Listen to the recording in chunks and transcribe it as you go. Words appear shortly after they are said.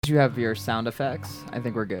You have your sound effects. I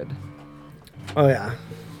think we're good. Oh yeah.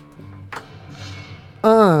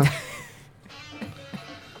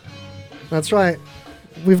 That's right.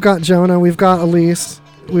 We've got Jonah. We've got Elise.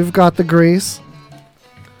 We've got the Grease.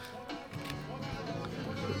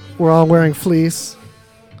 We're all wearing fleece.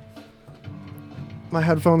 My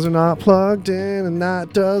headphones are not plugged in, and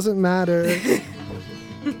that doesn't matter.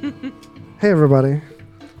 Hey, everybody.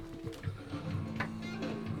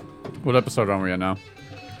 What episode are we at now?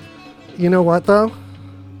 You know what, though?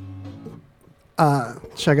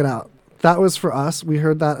 Check it out. That was for us. We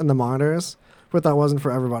heard that in the monitors, but that wasn't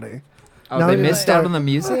for everybody. Oh, Now they we need to missed out start- on the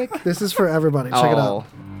music? This is for everybody. Check it out.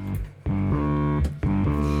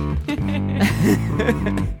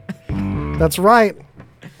 That's right.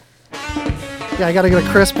 Yeah, I gotta get a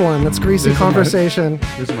crisp one. That's Greasy These are my- Conversation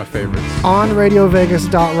These are my favorites. on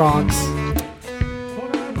RadioVegas.rocks.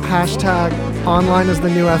 Hashtag online is the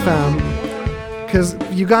new FM. Because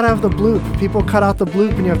you gotta have the bloop. People cut out the bloop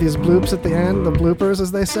and you have these bloops at the end, the bloopers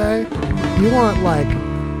as they say. You want like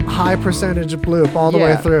high percentage bloop all the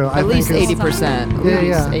way through. At least think it's 80%. At Yeah,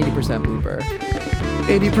 least yeah. 80% blooper.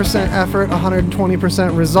 80% effort,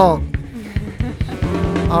 120% result.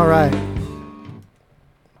 All right.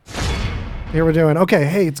 Here we're doing. Okay,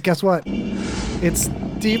 hey, guess what? It's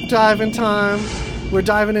deep diving time. We're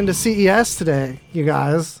diving into CES today, you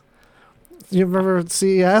guys. You remember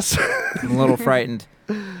CES? I'm a little frightened.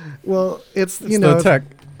 Well, it's, It's you know. the tech.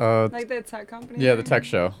 Like the tech company? Yeah, the tech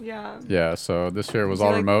show. Yeah. Yeah, so this year was Do you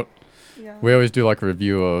all like- remote. Yeah. We always do like a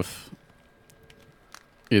review of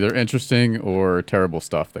either interesting or terrible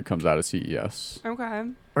stuff that comes out of CES. Okay.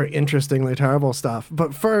 Or interestingly terrible stuff.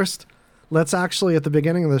 But first, let's actually, at the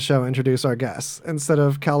beginning of the show, introduce our guests instead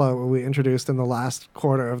of Kello, who we introduced in the last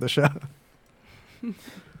quarter of the show.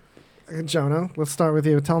 Jonah, let's start with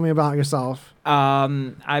you. Tell me about yourself.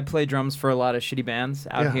 I play drums for a lot of shitty bands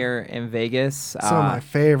out Yeah. here in Vegas. Some of my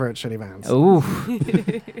favorite shitty bands. Ooh.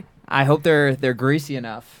 I hope they're greasy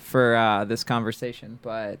enough for this conversation,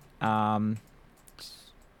 but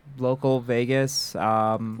local Vegas. What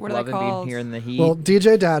are they Loving being called? here in the heat. Well,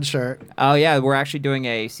 DJ Dad shirt. Oh yeah, we're actually doing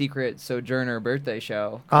a secret Sojourner birthday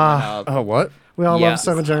show. Ah. coming up. Oh, what? We all Yeah. love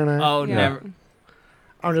Sojourner. Oh, Yeah. never.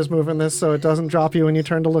 I'm just moving this so it doesn't drop you when you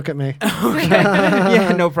turn to look at me.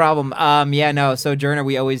 Yeah, no problem. Yeah, no. Sojourner,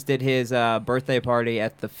 we always did his birthday party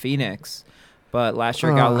at the Phoenix, but last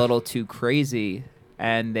year got a Ah. little too crazy,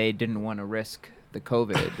 and they didn't want to risk the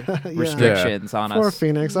COVID Yeah. restrictions on Poor us.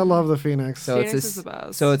 Phoenix. I love the Phoenix. So Phoenix it's is the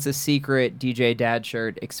best. so it's a secret DJ Dad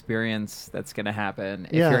shirt experience that's gonna happen.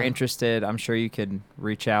 If Yeah. you're interested, I'm sure you can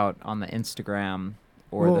reach out on the Instagram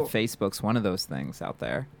or Well- the Facebooks. One of those things out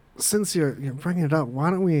there. Since you're bringing it up, why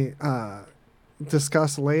don't we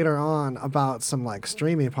discuss later on about some like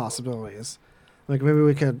streaming possibilities? Like maybe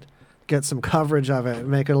we could get some coverage of it and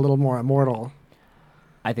make it a little more immortal.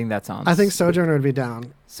 I think that sounds. I think Sojourner would be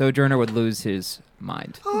down. Sojourner would lose his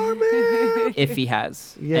mind if he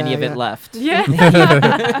has Yeah, any of yeah. it left. Yeah.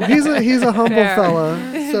 He's a humble Fair. fella.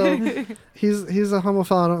 So he's a humble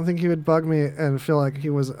fella. I don't think he would bug me and feel like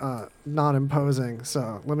he was not imposing.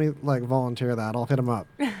 So let me like volunteer that. I'll hit him up.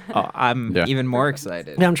 Oh, I'm Yeah. even more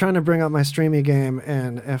excited. Yeah, I'm trying to bring up my streamy game,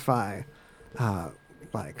 and if I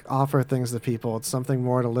like offer things to people, it's something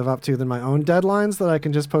more to live up to than my own deadlines that I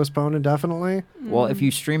can just postpone indefinitely. Well, if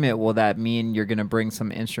you stream it, will that mean you're gonna bring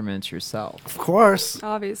some instruments yourself? Of course.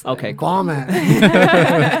 Obviously. Okay, cool. Bomb it.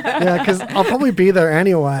 Yeah, because I'll probably be there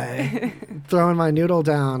anyway, throwing my noodle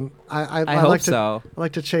down. I I hope like to so. I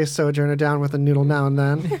like to chase Sojourner down with a noodle now and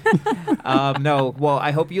then. No, well,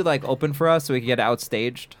 I hope you like open for us so we can get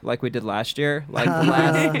outstaged like we did last year. Like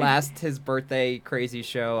the last his birthday crazy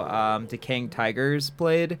show, Decaying Tigers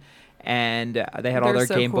played, and they had all They're their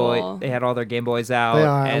so Game cool. Boy. They had all their Game Boys out. They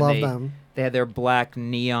are. I and love them. They had their black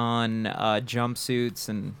neon jumpsuits,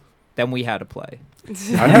 and then we had to play.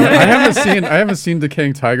 I haven't seen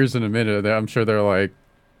Decaying Tigers in a minute. I'm sure their like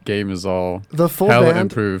game is all The full hella band,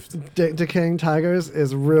 improved. Decaying Tigers,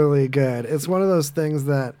 is really good. It's one of those things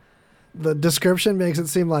that the description makes it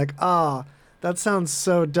seem like, that sounds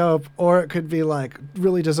so dope, or it could be like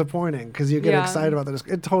really disappointing because you get Yeah. excited about the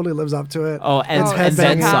it totally lives up to it. Oh, and, It's and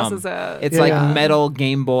then headbanging. some. Passes it. It's Yeah. like Yeah. metal,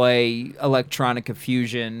 Game Boy, electronica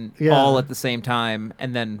fusion, Yeah. all at the same time,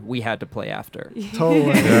 and then we had to play after.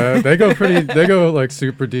 Totally. Yeah, they go like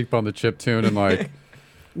super deep on the chip tune and like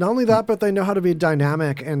Not only that, but they know how to be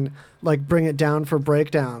dynamic and like bring it down for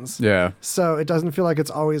breakdowns. yeah. So it doesn't feel like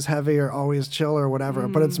it's always heavy or always chill or whatever,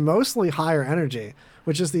 but it's mostly higher energy,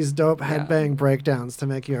 which is these dope Yeah. headbang breakdowns to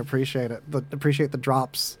make you appreciate it, appreciate the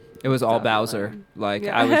drops. It was all Definitely. Bowser. Like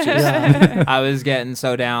Yeah. I was just, Yeah. I was getting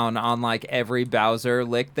so down on like every Bowser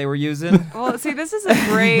lick they were using. Well, see, this is a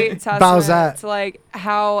great testament Bowsette. to like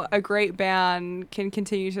how a great band can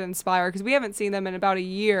continue to inspire because we haven't seen them in about a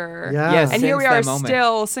year. Yeah. Yes. And here we Since are that moment.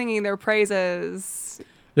 still singing their praises.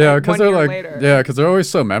 Yeah, like, because 1 they're year like, later. yeah, because they're always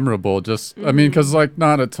so memorable. Just, I mean, because like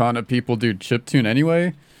not a ton of people do chiptune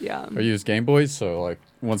anyway Yeah. or use Game Boys, so like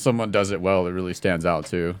when someone does it well, it really stands out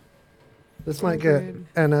too. This might get Agreed.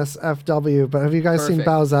 NSFW, but have you guys seen Perfect.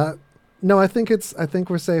 Bowsette? No, I think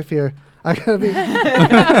we're safe here. I gotta be.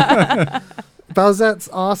 Bowsette's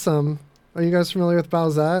awesome. Are you guys familiar with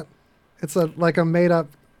Bowsette? It's like a made up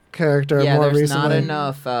character Yeah, more there's recently. not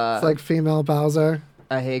enough It's like female Bowser.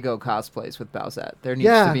 Ahego cosplays with Bowsette. There needs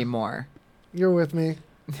Yeah. to be more. You're with me.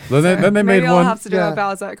 Then they Maybe made I'll one. have to do Yeah. a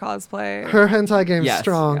Bowsette cosplay. Her hentai game's Yes.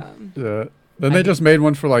 strong. Yeah. Yeah. Then they just made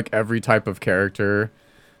one for like every type of character.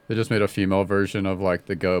 They just made a female version of like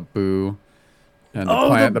the Boo and the Oh,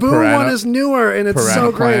 plant, the Boo piranha, one is newer and it's so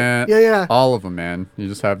piranha great. plant. Yeah, yeah. all of them, man. You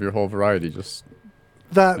just have your whole variety. Just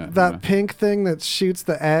That Yeah, that yeah. pink thing that shoots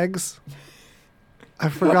the eggs. I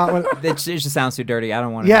forgot what. It just sounds too dirty. I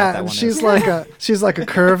don't want to know what Yeah, that and one she's is. like a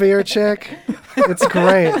curvier chick. It's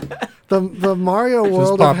great. The Mario just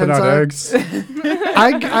world of popping out hentai. eggs.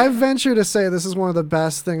 I venture to say this is one of the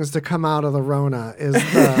best things to come out of the Rona is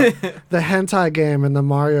the hentai game in the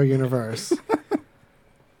Mario universe.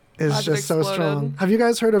 Is That's just so exploded. strong. Have you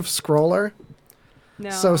guys heard of Scroller? No.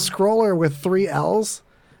 So Scroller with 3 L's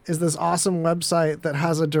is this awesome website that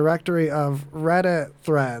has a directory of Reddit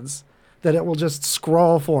threads that it will just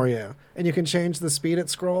scroll for you. And you can change the speed it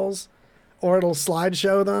scrolls or it'll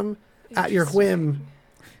slideshow them at your whim.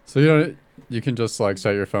 So you can just like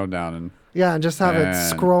set your phone down and Yeah, and just have it Man.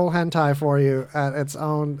 scroll hentai for you at its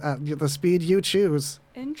own at the speed you choose.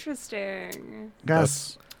 Interesting.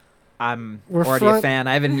 Guys, I'm We're already a front- fan.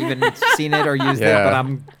 I haven't even seen it or used it, Yeah. but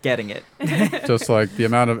I'm getting it. just like the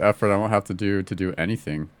amount of effort I won't have to do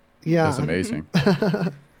anything yeah. is amazing.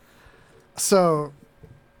 So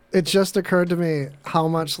it just occurred to me how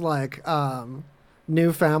much like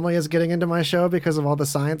new family is getting into my show because of all the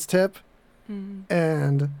science tip.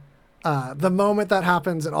 And the moment that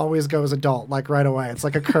happens, it always goes adult, like right away. It's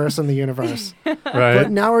like a curse in the universe. Right?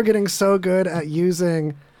 But now we're getting so good at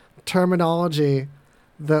using terminology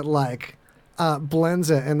that like blends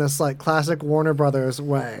it in this like classic Warner Brothers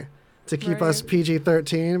way to keep us Right.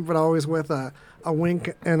 PG-13, but always with a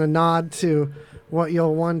wink and a nod to what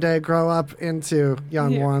you'll one day grow up into,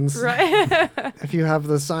 young Yeah, ones. Right. If you have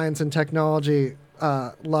the science and technology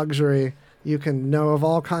luxury, you can know of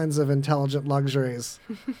all kinds of intelligent luxuries.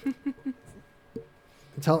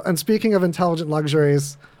 And speaking of intelligent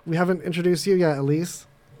luxuries, we haven't introduced you yet, Elise.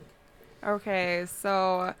 Okay,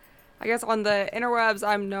 so I guess on the interwebs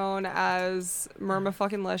I'm known as Murma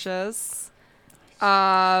fucking Licious.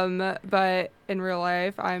 But in real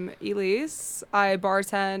life I'm Elise. I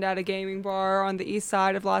bartend at a gaming bar on the east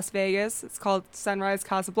side of Las Vegas. It's called Sunrise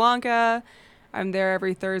Casablanca. I'm there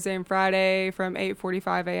every Thursday and Friday from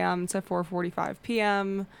 8:45 a.m. to 4:45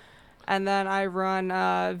 p.m. And then I run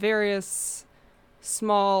various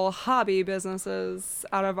small hobby businesses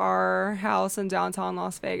out of our house in downtown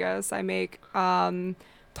Las Vegas. I make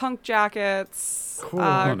punk jackets, Cool.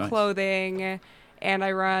 Oh, nice. clothing, and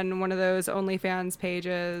I run one of those OnlyFans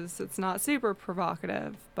pages. It's not super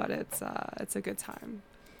provocative, but it's a good time.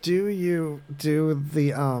 Do you do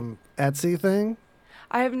the Etsy thing?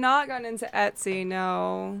 I have not gotten into Etsy,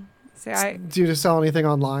 no. See, Do you just sell anything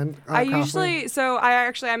online? I Kaufman?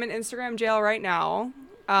 usually, I'm in Instagram jail right now.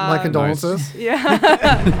 My condolences. Yeah.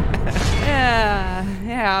 Yeah,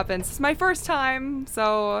 it happens. It's my first time,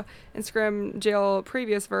 so Instagram jail,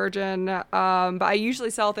 previous version. But I usually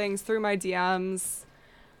sell things through my DMs,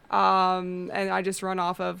 and I just run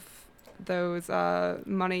off of those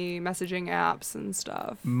money messaging apps and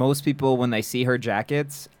stuff. Most people, when they see her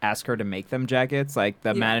jackets, ask her to make them jackets. Like the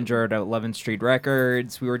Yeah. manager at 11th Street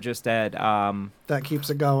Records. We were just at That keeps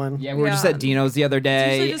it going. we were just Yeah. at Dino's the other It's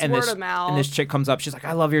day, usually just and word this of mouth. and this chick comes up. She's like,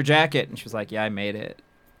 "I love your jacket," and she was like, "Yeah, I made it."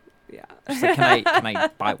 Yeah. She's like, "Can I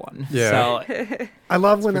buy one?" Yeah. So I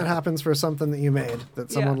love when that happens for something that you made,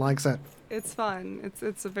 that someone Yeah. likes it. It's fun.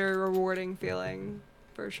 It's a very rewarding feeling,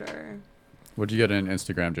 for sure. What'd you get in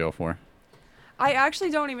Instagram jail for? I actually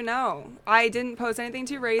don't even know. I didn't post anything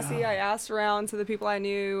too racy. I asked around to the people I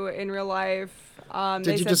knew in real life. Did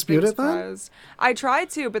They you said dispute big it then? surprise. I tried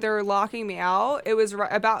to, but they were locking me out. It was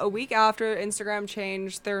about a week after Instagram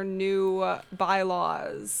changed their new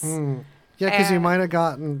bylaws. Yeah, because you And- might have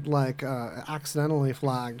gotten like accidentally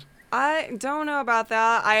flagged. I don't know about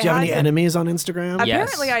that. Do you have any enemies on Instagram?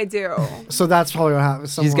 Apparently, Yes. I do. So that's probably what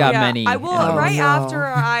happens. She's got many. I will. Oh, Right no. after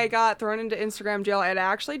I got thrown into Instagram jail, I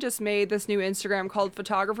actually just made this new Instagram called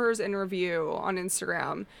Photographers in Review on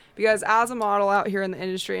Instagram. Because as a model out here in the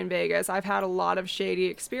industry in Vegas, I've had a lot of shady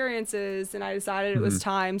experiences, and I decided it was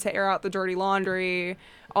time to air out the dirty laundry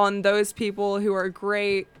on those people who are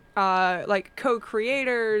great, like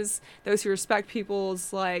co-creators, those who respect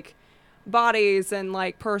people's like bodies and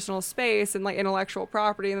like personal space and like intellectual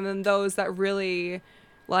property, and then those that really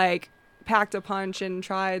like packed a punch and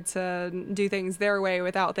tried to do things their way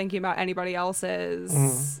without thinking about anybody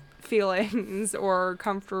else's feelings or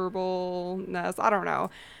comfortableness. I don't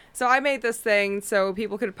know. So I made this thing so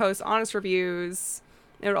people could post honest reviews.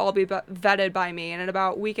 It would all be vetted by me. And in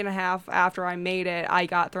about a week and a half after I made it, I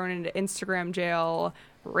got thrown into Instagram jail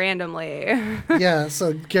randomly. Yeah,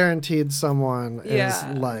 so guaranteed someone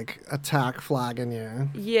Yeah. is like attack flagging you.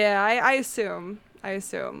 Yeah, I assume.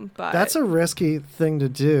 But That's a risky thing to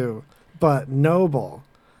do, but noble.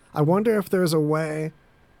 I wonder if there's a way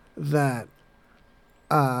that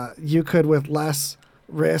you could, with less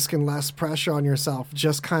risk and less pressure on yourself,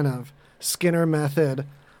 just kind of Skinner method,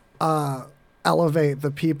 elevate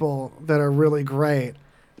the people that are really great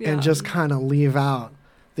Yeah. and just kind of leave out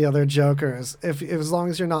the other jokers. If as long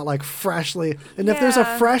as you're not like freshly, and if there's a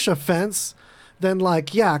Yeah. fresh offense, then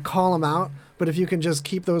like, yeah, call them out. But if you can just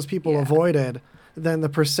keep those people Yeah. avoided, then the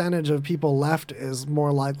percentage of people left is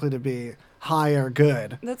more likely to be high or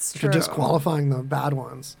good. That's If true. you're disqualifying the bad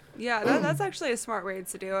ones. Yeah, that's actually a smart way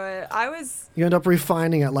to do it. You end up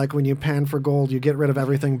refining it like when you pan for gold, you get rid of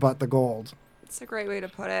everything but the gold. It's a great way to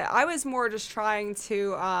put it. I was more just trying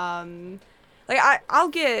to, like, I'll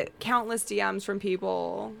get countless DMs from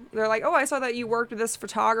people. They're like, oh, I saw that you worked with this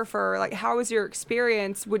photographer. Like, how was your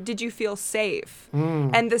experience? Did you feel safe?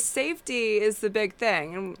 And the safety is the big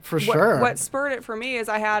thing. And For sure. What spurred it for me is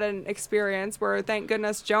I had an experience where, thank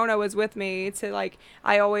goodness, Jonah was with me to, like,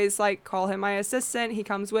 I always, like, call him my assistant. He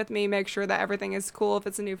comes with me, make sure that everything is cool if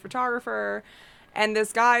it's a new photographer. And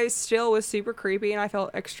this guy still was super creepy, and I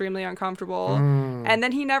felt extremely uncomfortable. And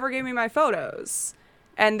then he never gave me my photos.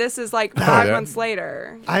 And this is like 5 yeah. months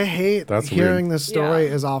later. I hate That's hearing weird. this story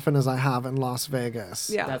Yeah. as often as I have in Las Vegas.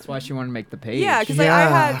 Yeah. That's why she wanted to make the page. Yeah, because like I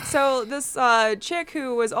Yeah. had this chick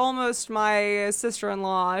who was almost my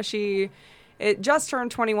sister-in-law. It just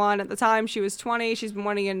turned 21 at the time. She was 20. She's been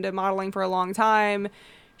wanting into modeling for a long time.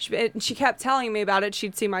 She kept telling me about it.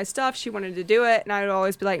 She'd see my stuff. She wanted to do it, and I would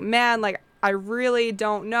always be like, "Man, like I really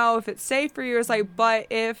don't know if it's safe for you." It's like, but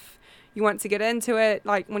if you want to get into it,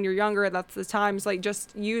 like when you're younger, that's the time. It's like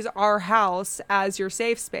just use our house as your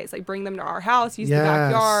safe space. Like bring them to our house, use the Yes.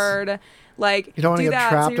 backyard. Like You don't want to do get that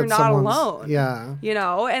trapped so you're at not someone's. alone. Yeah. You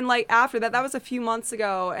know, and like after that was a few months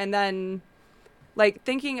ago, and then like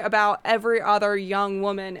thinking about every other young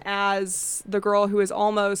woman as the girl who is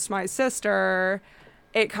almost my sister,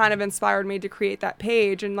 it kind of inspired me to create that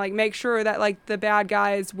page and like make sure that like the bad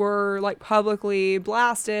guys were like publicly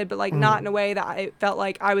blasted, but like not in a way that I felt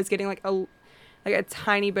like I was getting like a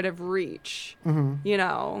tiny bit of reach, you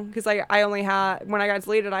know, because like I only had, when I got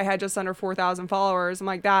deleted, I had just under 4,000 followers. I'm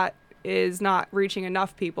like, that is not reaching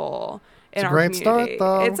enough people in It's a our great start, community.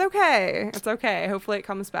 though. It's okay. Hopefully it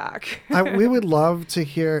comes back. We would love to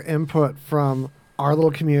hear input from our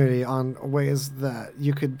little community on ways that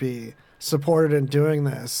you could be supported in doing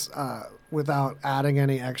this without adding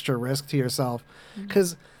any extra risk to yourself.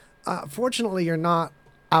 Because fortunately, you're not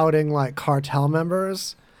outing like cartel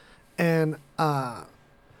members. And,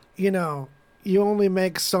 you know, you only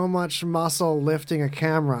make so much muscle lifting a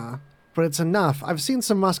camera, but it's enough. I've seen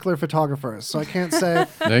some muscular photographers, so I can't say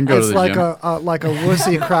Then go to it's the like gym. like a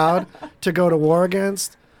wussy crowd to go to war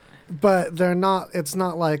against. But they're not. It's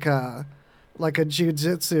not like a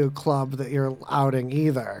jiu-jitsu club that you're outing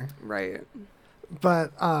either. Right.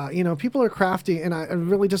 But you know, people are crafty, and I'm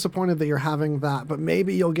really disappointed that you're having that. But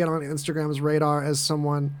maybe you'll get on Instagram's radar as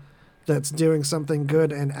someone that's doing something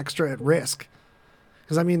good and extra at risk.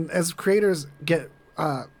 Because I mean, as creators get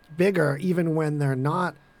bigger, even when they're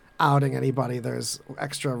not outing anybody, there's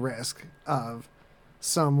extra risk of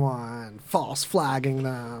someone false flagging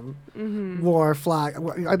them, war flag.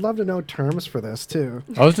 I'd love to know terms for this too.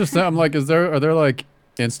 I was just saying, I'm like, are there like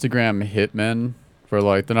Instagram hitmen for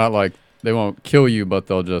like, they're not like, they won't kill you, but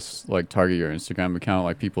they'll just like target your Instagram account.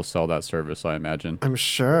 Like people sell that service, I imagine. I'm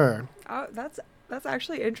sure. Oh, that's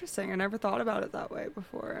actually interesting. I never thought about it that way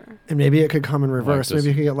before. And maybe it could come in reverse. this. Maybe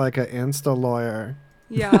you could get like an Insta lawyer.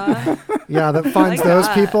 Yeah. Yeah, that finds like those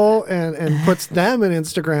that. people and puts them in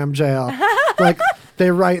Instagram jail. Like they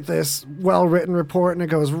write this well-written report and it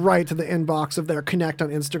goes right to the inbox of their Connect on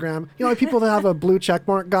Instagram. You know, like people that have a blue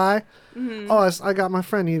checkmark guy. Oh, I got my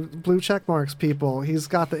friend. He blue checkmarks people. He's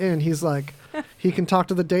got the in. He's like, he can talk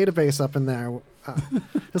to the database up in there.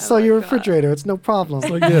 He'll sell you a like that. refrigerator. It's no problem.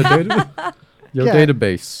 Like, yeah, your Yeah.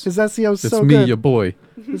 database. His SEO's It's so me, good. your boy.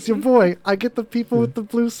 It's your boy. I get the people with the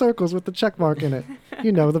blue circles with the check mark in it.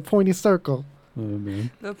 You know, the pointy circle. Oh,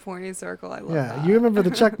 man. The pointy circle. I love Yeah, that. you remember the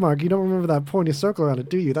check mark. You don't remember that pointy circle around it,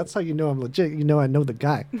 do you? That's how you know I'm legit. You know I know the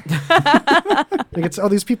guy. Like it's, oh,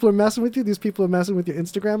 these people are messing with you. These people are messing with your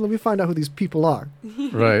Instagram. Let me find out who these people are.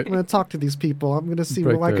 Right. I'm going to talk to these people. I'm going to see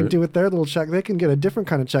Break what I can their- do with their little check. They can get a different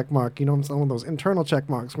kind of check mark. You know, some of those internal check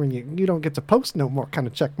marks when you don't get to post no more kind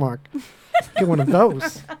of check mark. Get one of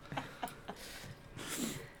those.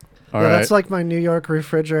 All Yeah, right. that's like my New York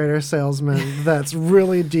refrigerator salesman that's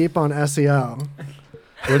really deep on SEO.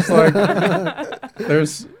 It's like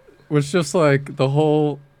which just like the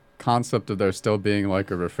whole concept of there still being like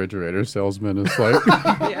a refrigerator salesman is like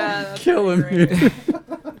Yeah, that's killing pretty me.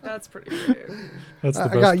 great. That's pretty great. That's the I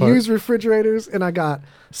best got part. used refrigerators and I got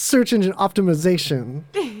search engine optimization.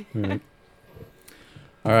 Right.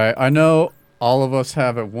 All right. I know all of us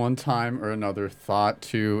have at one time or another thought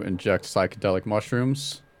to inject psychedelic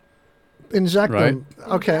mushrooms. Inject Right. them.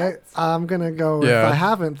 Okay, Inject. I'm gonna go with Yeah. I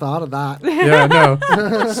haven't thought of that. Yeah,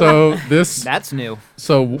 no. So That's new.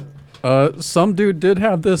 some dude did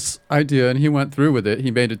have this idea and he went through with it.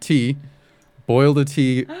 He made a tea, boiled a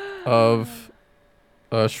tea of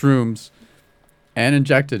shrooms and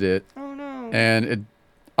injected it, Oh no. and it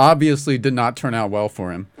obviously did not turn out well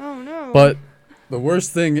for him. Oh no. But the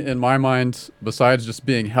worst thing in my mind, besides just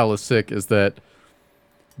being hella sick, is that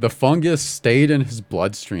the fungus stayed in his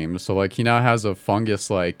bloodstream. So like he now has a fungus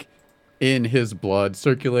like in his blood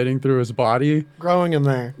circulating through his body. Growing in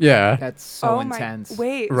there. Yeah. That's so oh intense. My,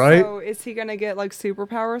 wait. Right? So is he gonna get like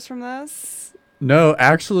superpowers from this? No,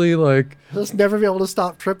 actually, like, He'll just never be able to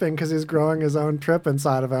stop tripping because he's growing his own trip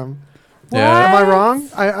inside of him. yeah. Am I wrong?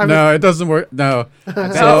 I mean, No, it doesn't work. No. I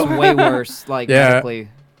bet So- it's way worse, like Yeah. medically.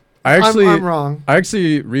 I'm wrong. I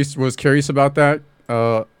actually was curious about that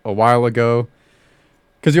a while ago,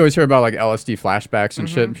 because you always hear about like LSD flashbacks and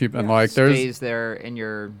shit, and people, and Yeah. like there's Stays there in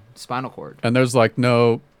your spinal cord. there's like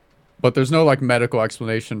there's no like medical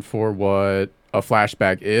explanation for what a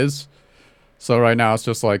flashback is. So right now it's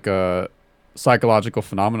just like a psychological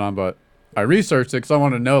phenomenon. But I researched it because I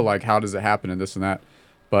want to know like how does it happen and this and that.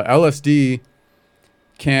 But LSD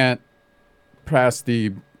can't pass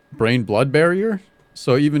the brain-blood barrier.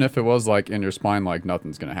 So even if it was like in your spine, like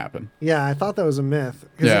nothing's gonna happen. Yeah, I thought that was a myth.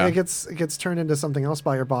 'Cause Yeah. it gets turned into something else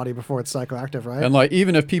by your body before it's psychoactive, right? And like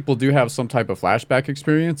even if people do have some type of flashback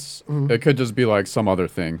experience, Mhm. it could just be like some other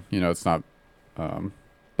thing. You know, it's not.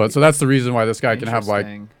 But so that's the reason why this guy can have like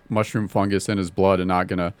Interesting. mushroom fungus in his blood and not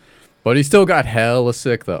gonna. But he still got hella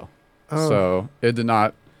sick though. Oh. So it did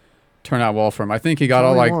not turn out well for him. I think he got Tell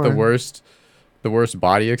all me like more. the worst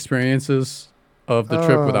body experiences of the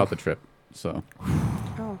trip Oh. without the trip. So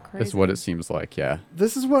Oh, crazy. that's what it seems like. Yeah.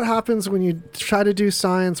 This is what happens when you try to do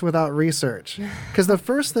science without research. Because the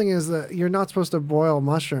first thing is that you're not supposed to boil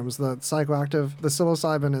mushrooms. The psychoactive, the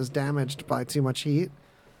psilocybin is damaged by too much heat.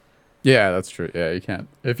 Yeah, that's true. Yeah, you can't.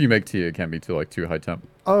 If you make tea, it can't be too high temp.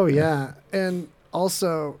 Oh, yeah. And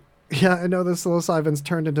also, yeah, I know the psilocybin's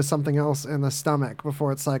turned into something else in the stomach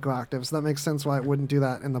before it's psychoactive. So that makes sense why it wouldn't do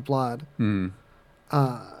that in the blood. Hmm.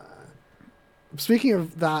 Speaking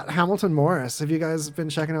of that, Hamilton Morris, have you guys been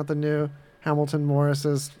checking out the new Hamilton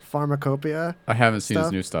Morris's Pharmacopoeia? I haven't seen his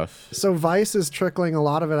Stuff. new stuff. So Vice is trickling a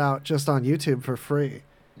lot of it out just on YouTube for free.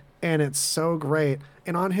 And it's so great.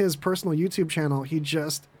 And on his personal YouTube channel, he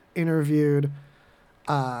just interviewed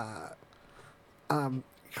the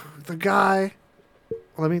guy.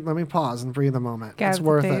 Let me pause and breathe a moment. Guy it's with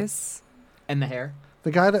worth the it. face And the hair.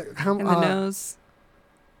 The guy that and the nose.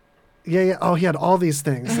 Yeah. Oh, he had all these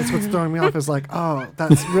things. That's what's throwing me off. Is like, oh,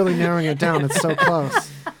 that's really narrowing it down. It's so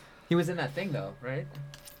close. He was in that thing though, right?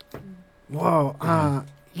 Whoa.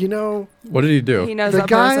 You know, What did he do? He knows The that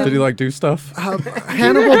guy- person. Did he like do stuff?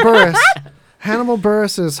 Hannibal Buress. Hannibal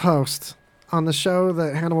Buress is host on the show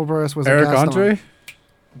that Hannibal Buress was Eric a guest Andre, on.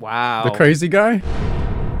 Wow. the crazy guy.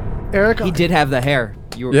 Eric. He did have the hair.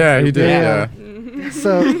 You were, Yeah, he did. Yeah. Yeah.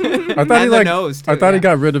 So I thought And he the like. nose, I too, thought he yeah.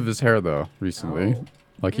 got rid of his hair though recently. Oh.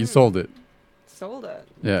 Like he sold it. Sold it.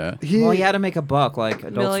 Yeah. he Well, he had to make a buck. Like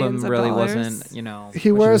Adult Millions Swim of really dollars. wasn't, you know. he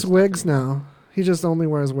pushing wears his- wigs now. He just only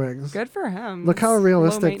wears wigs. Good for him. Look how It's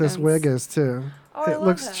realistic low this wig maintenance. is too. Oh, I It love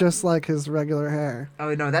looks him. just like his regular hair.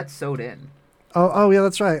 Oh no, that's sewed in. Oh yeah,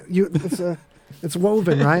 that's right. It's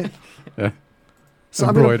woven, right? Yeah. So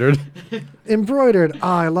I'm gonna- Embroidered. embroidered. Oh,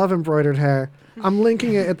 I love embroidered hair. I'm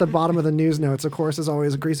linking it at the bottom of the news notes. Of course, as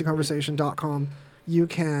always, greasyconversation.com. You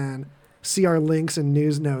can see our links and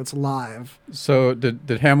news notes live. So did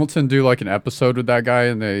Hamilton do like an episode with that guy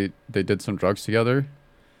and they did some drugs together?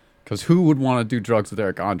 Because who would want to do drugs with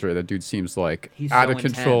Eric Andre? That dude seems like He's out so of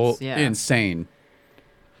control, intense, yeah. insane.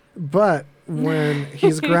 But when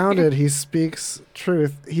he's grounded, he speaks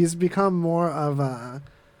truth. He's become more of a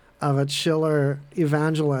chiller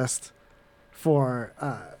evangelist for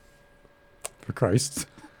For Christ.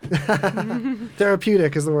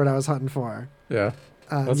 therapeutic is the word I was hunting for. Yeah.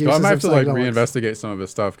 Let's go. I uses might have of to like psychedelics. reinvestigate some of his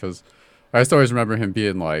stuff because I just always remember him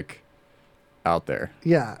being like out there.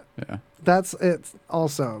 Yeah, Yeah. that's it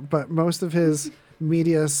also. But most of his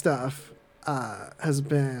media stuff has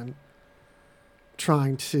been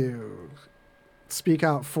trying to speak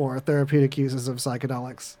out for therapeutic uses of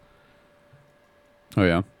psychedelics. Oh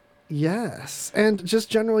yeah. Yes, and just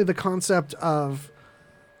generally the concept of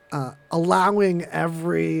allowing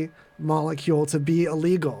every molecule to be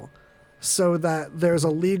illegal so that there's a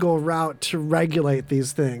legal route to regulate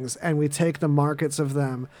these things, and we take the markets of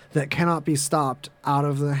them that cannot be stopped out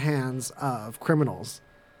of the hands of criminals.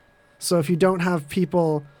 So if you don't have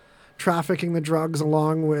people trafficking the drugs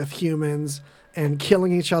along with humans and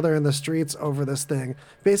killing each other in the streets over this thing,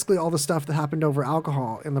 basically all the stuff that happened over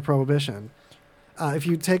alcohol in the Prohibition, if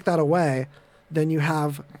you take that away, then you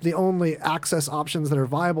have the only access options that are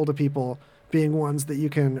viable to people being ones that you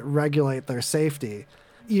can regulate their safety,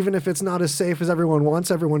 even if it's not as safe as everyone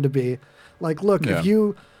wants everyone to be. Like, look, Yeah. if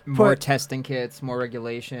you More put, testing kits, more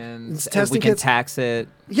regulations. Testing we can kits- tax it.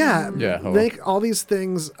 yeah, Yeah, make all these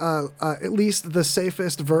things, at least the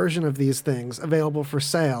safest version of these things, available for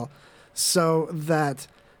sale, so that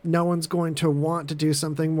no one's going to want to do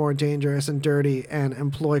something more dangerous and dirty and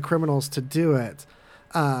employ criminals to do it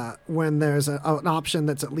when there's an option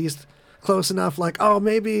that's at least close enough, like, oh,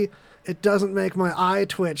 maybe it doesn't make my eye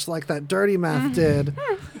twitch like that dirty meth did.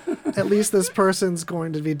 At least this person's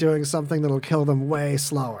going to be doing something that'll kill them way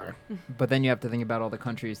slower. But then you have to think about all the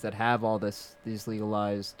countries that have all these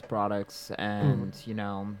legalized products, and you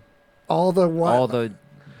know, All the what? all the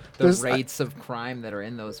There's- rates of crime that are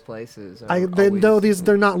in those places. Are They know always-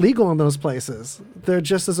 they're not legal in those places. They're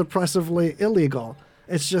just as oppressively illegal.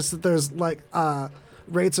 It's just that there's like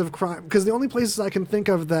rates of crime, because the only places I can think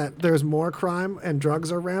of that there's more crime and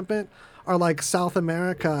drugs are rampant are like South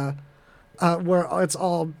America, where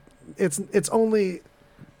it's only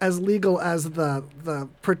as legal as the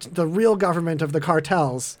real government of the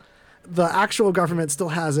cartels. The actual government still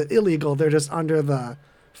has it illegal. They're just under the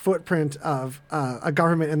footprint of a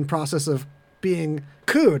government in process of being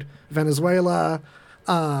couped. Venezuela,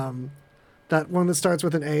 that one that starts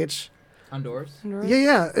with an H. Honduras.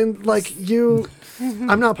 Yeah, and like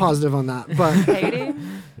I'm not positive on that, but Haiti.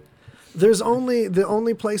 there's the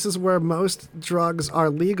only places where most drugs are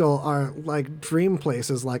legal are like dream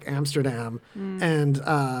places like Amsterdam and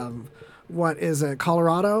what is it,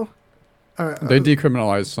 Colorado? They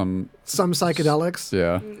decriminalized some. Some psychedelics.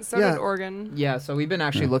 Yeah. So Yeah. did Oregon. Yeah, so we've been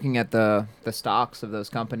actually Yeah. looking at the stocks of those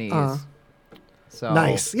companies. So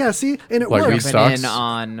Nice. Yeah, see, and it Like works. we jumping in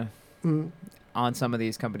stocks? on some of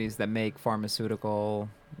these companies that make pharmaceutical,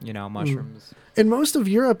 mushrooms. And most of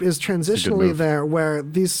Europe is a good transitionally move. there where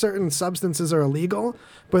these certain substances are illegal,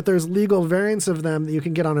 but there's legal variants of them that you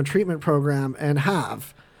can get on a treatment program and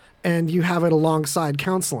have. And you have it alongside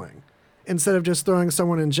counseling instead of just throwing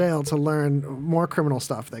someone in jail to learn more criminal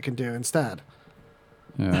stuff they can do instead.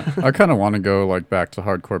 Yeah. I kind of want to go like back to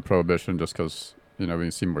hardcore prohibition just because we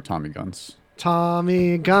can see more Tommy guns.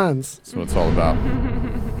 Tommy guns. That's what it's all about.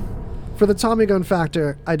 For the Tommy gun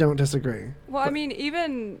factor, I don't disagree. Well, I mean,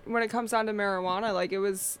 even when it comes down to marijuana, like it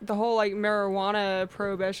was the whole like marijuana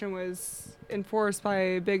prohibition was enforced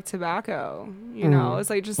by big tobacco. You know,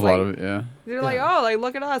 it's like just A like lot of it, yeah. they're like, oh, like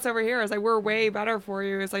look at us over here. It's like we're way better for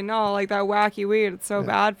you. It's like no, like that wacky weed, it's so Yeah.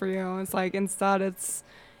 bad for you. It's like instead, it's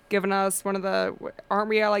given us aren't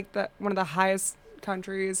we at like one of the highest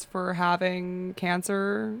countries for having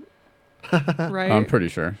cancer? Right. I'm pretty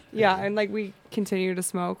sure. Yeah, and like we continue to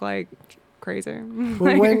smoke like crazy.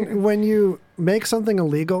 Well, when you make something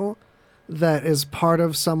illegal that is part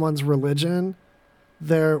of someone's religion,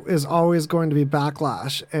 there is always going to be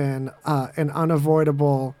backlash and an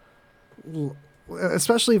unavoidable,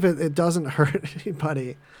 especially if it doesn't hurt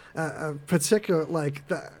anybody. Particular like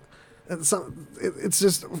that. It's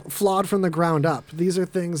just flawed from the ground up. These are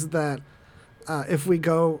things that if we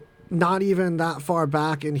go not even that far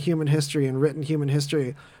back in human history and written human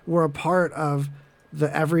history, were a part of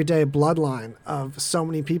the everyday bloodline of so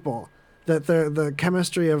many people that the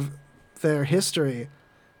chemistry of their history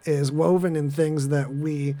is woven in things that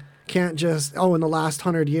we can't just, in the last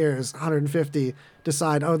 100 years, 150,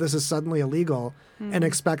 decide, this is suddenly illegal and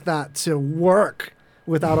expect that to work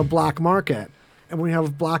without a black market. And when you have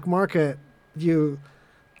a black market, you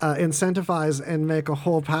incentivize and make a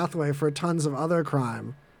whole pathway for tons of other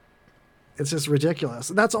crime. It's just ridiculous.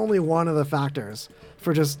 That's only one of the factors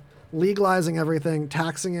for just legalizing everything,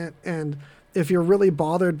 taxing it, and if you're really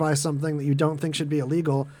bothered by something that you don't think should be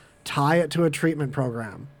illegal, tie it to a treatment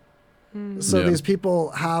program. So these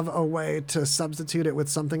people have a way to substitute it with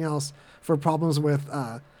something else for problems with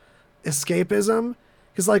escapism.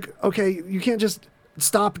 Because, you can't just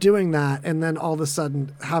stop doing that and then all of a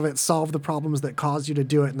sudden have it solve the problems that caused you to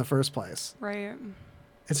do it in the first place. Right.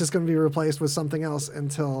 It's just going to be replaced with something else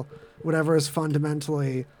until whatever is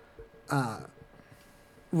fundamentally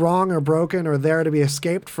wrong or broken or there to be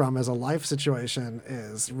escaped from as a life situation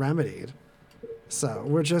is remedied. So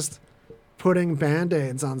we're just putting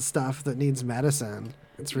Band-Aids on stuff that needs medicine.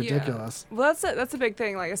 It's ridiculous. Yeah. Well, that's a big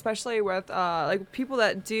thing, especially with people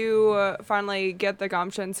that do finally get the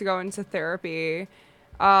gumption to go into therapy.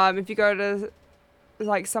 If you go to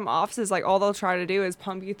some offices, all they'll try to do is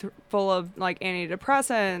pump you full of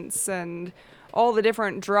antidepressants and all the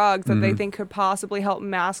different drugs that they think could possibly help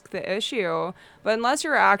mask the issue. But unless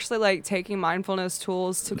you're actually taking mindfulness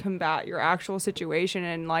tools to combat your actual situation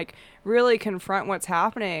and really confront what's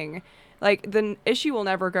happening, the issue will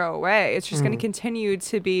never go away. It's just going to continue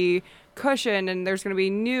to be cushioned, and there's going to be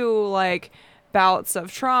new bouts of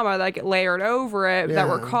trauma that get layered over it that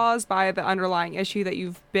were caused by the underlying issue that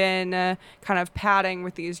you've been kind of padding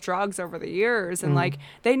with these drugs over the years. And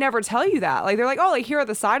they never tell you that. They're here are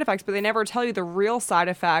the side effects, but they never tell you the real side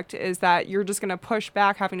effect is that you're just going to push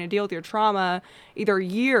back having to deal with your trauma either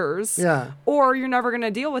years or you're never going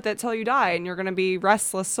to deal with it till you die and you're going to be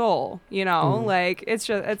restless soul, it's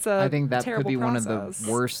a I think that could be process. one of the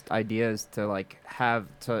worst ideas to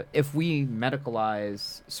if we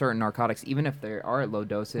medicalize certain narcotics, even if they are at low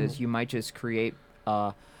doses, you might just create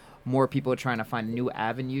more people trying to find new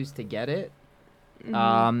avenues to get it,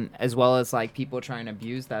 as well as people trying to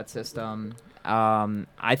abuse that system.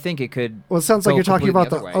 I think it could. Well, it sounds like you're talking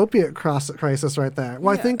about the way. opiate crisis right there.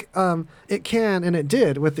 Well, I think it can, and it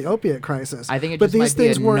did with the opiate crisis. I think it but just these might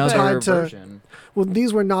things be weren't another tied to. version. Well,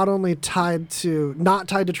 these were not only not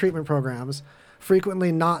tied to treatment programs,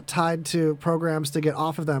 frequently not tied to programs to get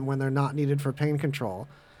off of them when they're not needed for pain control,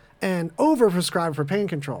 and overprescribed for pain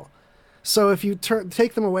control. So if you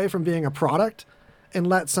take them away from being a product and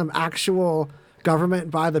let some actual government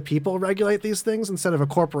by the people regulate these things instead of a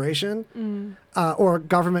corporation or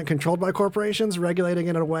government controlled by corporations regulating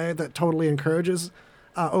it in a way that totally encourages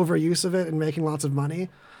overuse of it and making lots of money.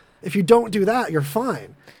 If you don't do that, you're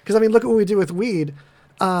fine. Because, look at what we do with weed.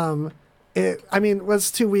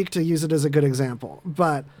 It's too weak to use it as a good example,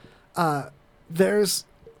 but there's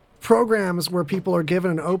programs where people are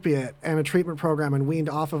given an opiate and a treatment program and weaned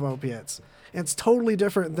off of opiates. It's totally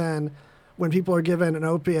different than when people are given an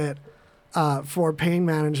opiate for pain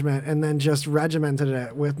management and then just regimented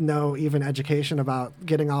it with no even education about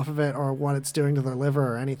getting off of it or what it's doing to their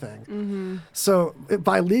liver or anything. So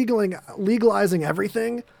by legalizing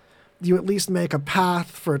everything, you at least make a path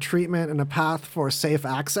for treatment and a path for safe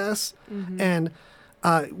access. And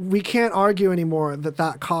we can't argue anymore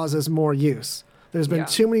that causes more use. There's been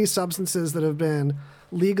too many substances that have been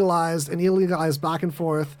legalized and illegalized back and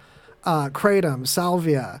forth, kratom,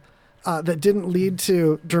 salvia, that didn't lead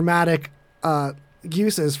to dramatic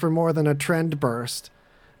uses for more than a trend burst.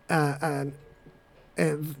 And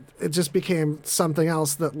it just became something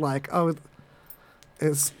else that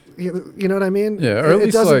it's, you know what I mean? Yeah, or at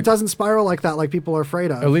least it doesn't spiral like that, like people are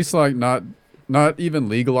afraid of. At least not even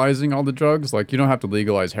legalizing all the drugs. You don't have to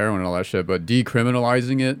legalize heroin and all that shit, but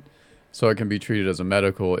decriminalizing it so it can be treated as a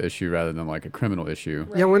medical issue rather than a criminal issue.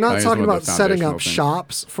 Yeah, we're not talking about setting up thing.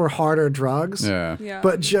 shops for harder drugs. Yeah.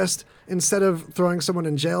 But just instead of throwing someone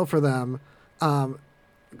in jail for them,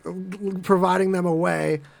 providing them a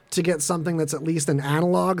way to get something that's at least an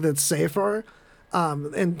analog that's safer,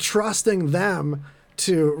 and trusting them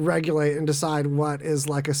to regulate and decide what is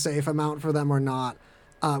a safe amount for them or not,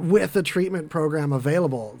 with a treatment program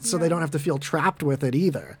available, so they don't have to feel trapped with it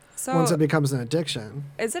either. So once it becomes an addiction.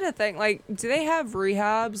 Is it a thing? Do they have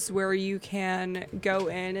rehabs where you can go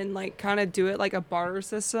in and kind of do it like a barter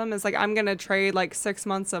system? It's I'm going to trade 6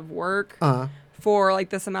 months of work for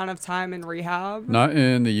this amount of time in rehab? Not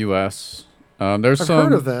in the U.S. I've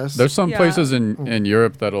heard of this. There's some places in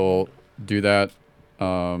Europe that'll do that,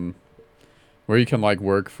 where you can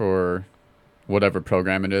work for whatever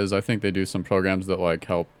program it is. I think they do some programs that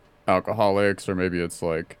help alcoholics, or maybe it's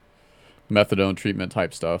methadone treatment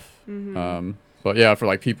type stuff. But yeah, for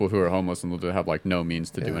like people who are homeless and have like no means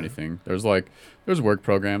to do anything, there's work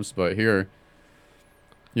programs, but here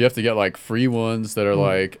you have to get like free ones that are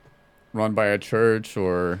like run by a church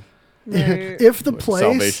or Right. If the like place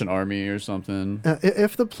Salvation Army or something.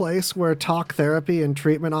 if the place where talk therapy and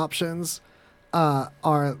treatment options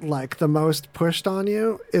are like the most pushed on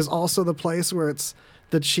you is also the place where it's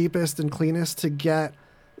the cheapest and cleanest to get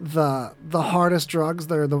the hardest drugs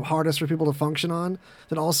that are the hardest for people to function on,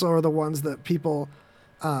 that also are the ones that people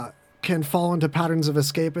can fall into patterns of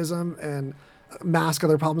escapism and mask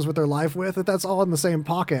other problems with their life with, that that's all in the same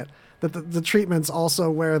pocket, that the treatment's also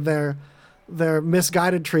where their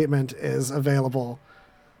misguided treatment is available,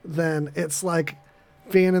 then it's like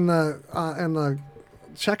being in the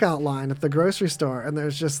checkout line at the grocery store and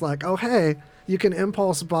there's just like, oh hey, you can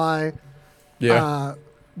impulse buy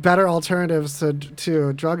better alternatives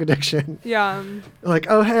to drug addiction. Yeah. Like,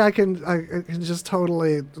 oh hey, I can just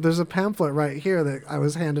totally, there's a pamphlet right here that I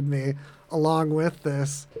was handed me along with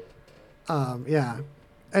this.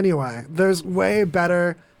 Anyway, there's way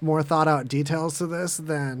better, more thought out details to this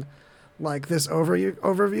than like this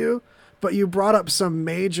overview, but you brought up some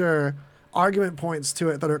major argument points to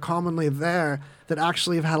it that are commonly there that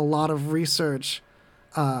actually have had a lot of research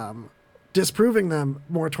disproving them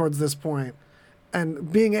more towards this point.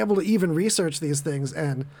 And being able to even research these things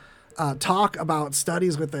and talk about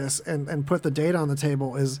studies with this and put the data on the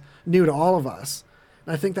table is new to all of us.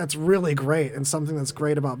 And I think that's really great and something that's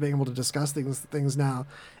great about being able to discuss these things now.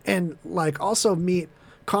 And like also meet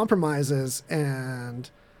compromises and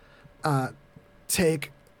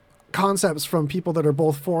take concepts from people that are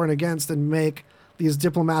both for and against and make these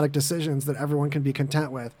diplomatic decisions that everyone can be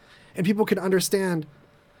content with. And people can understand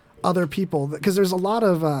other people, because there's a lot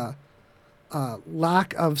of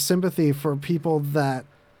lack of sympathy for people that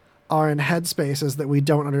are in headspaces that we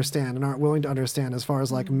don't understand and aren't willing to understand as far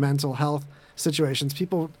as like mental health situations.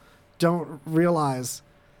 People don't realize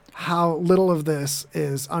how little of this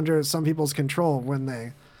is under some people's control when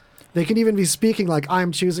they can even be speaking like,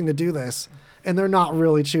 I'm choosing to do this, and they're not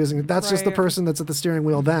really choosing. That's just the Right. person that's at the steering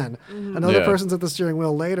wheel then. Another person's at the steering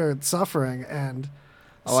wheel later suffering. And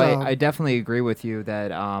I definitely agree with you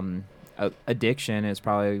that addiction is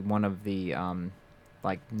probably one of the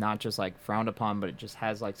like not just like frowned upon, but it just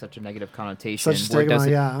has like such a negative connotation. such where it stigma,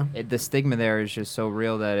 doesn't- yeah. the stigma there is just so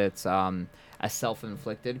real that it's a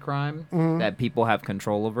self-inflicted crime that people have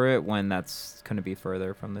control over it, when that's going to be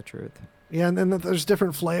further from the truth. Yeah, and then there's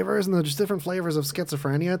different flavors, and there's different flavors of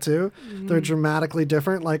schizophrenia too. They're dramatically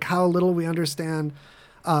different. Like how little we understand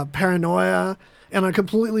paranoia, and a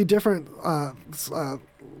completely different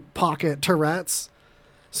pocket, Tourette's.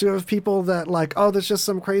 So you have people that like, oh, there's just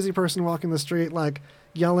some crazy person walking the street like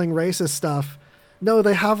yelling racist stuff. No,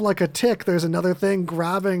 they have like a tick. There's another thing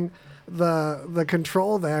grabbing the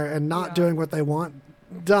control there and not doing what they want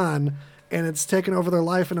done. And it's taken over their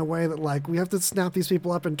life in a way that like we have to snap these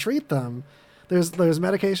people up and treat them. There's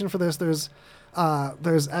medication for this. There's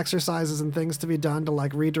exercises and things to be done to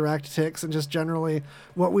like redirect ticks, and just generally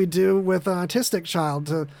what we do with an autistic child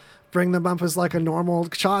to bring them up as like a normal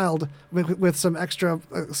child with some extra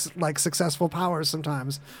like successful powers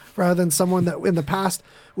sometimes, rather than someone that in the past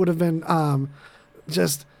would have been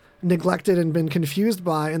just neglected and been confused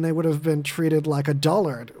by, and they would have been treated like a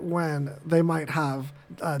dullard when they might have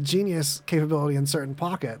genius capability in certain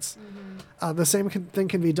pockets. The same thing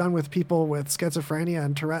can be done with people with schizophrenia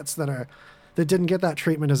and Tourette's that didn't get that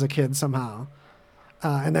treatment as a kid somehow,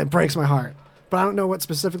 and that breaks my heart. But I don't know what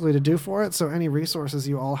specifically to do for it, so any resources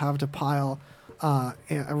you all have to pile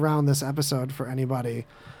around this episode for anybody,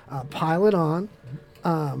 pile it on.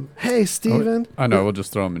 Hey, Steven. I know, we'll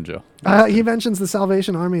just throw him in jail. He mentions the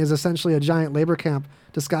Salvation Army is essentially a giant labor camp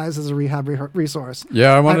disguised as a rehab resource.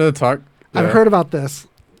 Yeah, I wanted to talk. I've heard about this.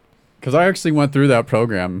 Because I actually went through that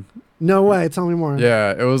program. No way. Tell me more.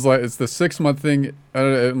 Yeah, it was like, it's the 6-month thing,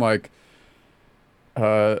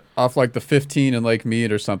 off like the 15 in Lake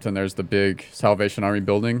Mead or something. There's the big Salvation Army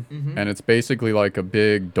building, and it's basically like a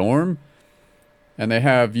big dorm, and they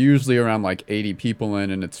have usually around like 80 people in,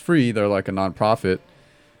 and it's free. They're like a nonprofit,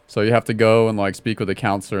 so you have to go and like speak with a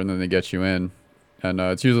counselor, and then they get you in, and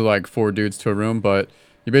it's usually like 4 dudes to a room, but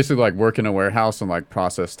you basically like work in a warehouse and like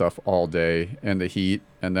process stuff all day in the heat,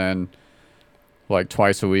 and then like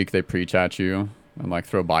twice a week they preach at you and like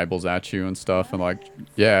throw Bibles at you and stuff, and like,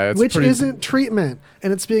 yeah, it's Which pretty, isn't treatment,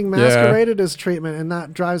 and it's being masqueraded as treatment, and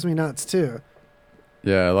that drives me nuts too.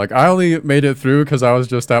 yeah, like I only made it through because I was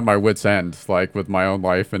just at my wit's end, like with my own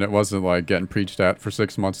life, and it wasn't like getting preached at for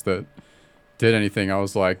 6 months that did anything. I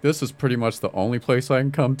was like, this is pretty much the only place I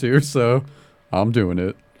can come to, so I'm doing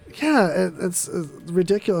it. Yeah, it's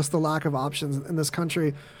ridiculous, the lack of options in this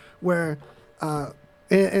country, where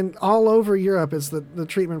And all over Europe, it's the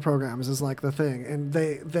treatment programs is like the thing, and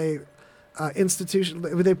they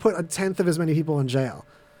put a tenth of as many people in jail.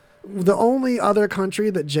 The only other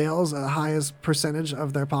country that jails the highest percentage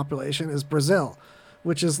of their population is Brazil,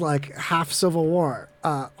 which is like half civil war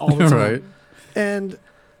all the time. Right. And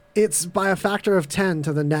it's by a factor of 10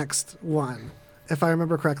 to the next one, if I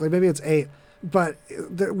remember correctly. Maybe it's 8. But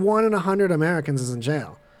 1 in 100 Americans is in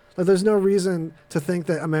jail. Like, there's no reason to think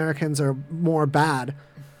that Americans are more bad,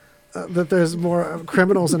 that there's more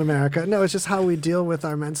criminals in America. No, it's just how we deal with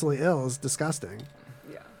our mentally ill is disgusting.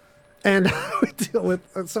 Yeah. And how we deal with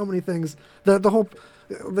so many things. The whole...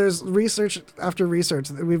 There's research after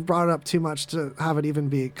research. We've brought it up too much to have it even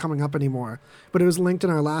be coming up anymore. But it was linked in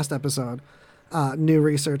our last episode. New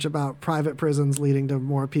research about private prisons leading to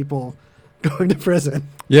more people going to prison.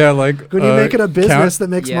 Yeah, like When you make it a business that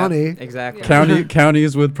makes money. Exactly.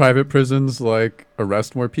 Counties with private prisons like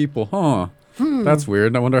arrest more people. Huh. That's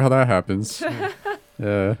weird. I wonder how that happens.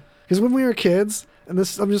 Yeah. Because when we were kids, and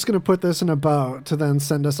this, I'm just going to put this in a bow to then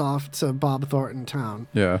send us off to Bob Thornton Town.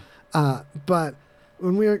 Yeah. But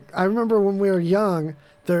I remember when we were young,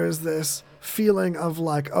 there's this feeling of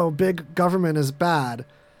like, oh, big government is bad.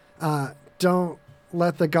 Don't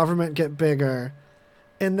let the government get bigger.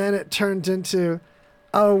 And then it turned into,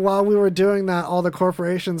 oh, while we were doing that, all the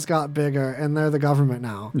corporations got bigger and they're the government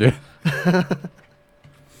now. Yeah.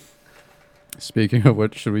 Speaking of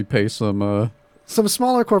which, should we pay some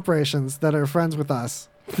smaller corporations that are friends with us.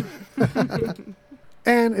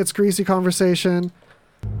 And it's Greasy Conversation.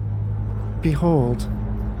 Behold,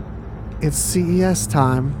 it's CES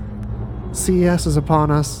time. CES is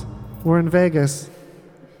upon us. We're in Vegas.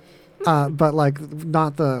 But like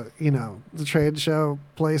not the trade show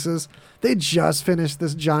places. They just finished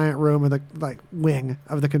this giant room of the wing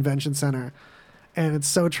of the convention center. And it's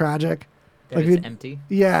so tragic. That it's empty.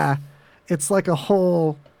 Yeah. It's like a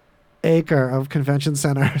whole acre of convention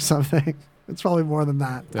center or something. It's probably more than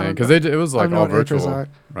that. because it was like all virtual,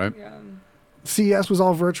 right? Yeah. CES was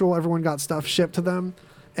all virtual. Everyone got stuff shipped to them,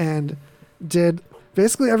 and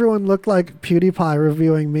basically everyone looked like PewDiePie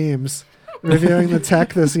reviewing memes, reviewing the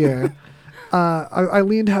tech this year. I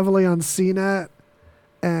leaned heavily on CNET,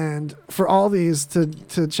 and for all these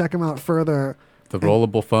to check them out further. The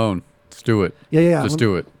rollable phone. Let's do it. Yeah. Just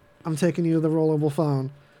do it. I'm taking you to the rollable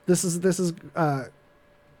phone. This is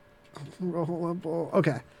rollable.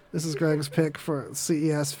 Okay, this is Greg's pick for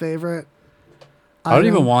CES favorite. I don't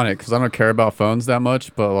even want it because I don't care about phones that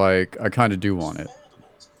much, but like I kind of do want it.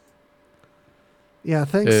 Yeah,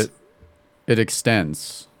 thanks. It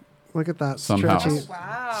extends. Look at that Somehow.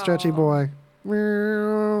 stretchy boy.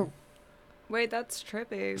 Wait, that's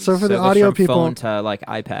trippy. So for the it goes audio from people, phone to like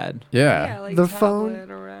iPad. Yeah. like the tablet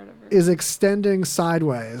phone or whatever. is extending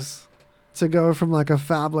sideways to go from like a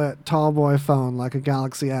phablet tall boy phone like a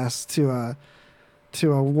Galaxy S to a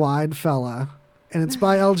wide fella, and it's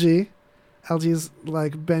by LG. LG's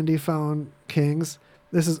like bendy phone kings.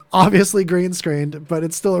 This is obviously green screened, but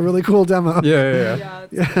it's still a really cool demo. Yeah.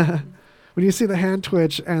 Yeah. When you see the hand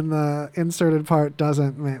twitch and the inserted part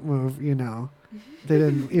doesn't move, they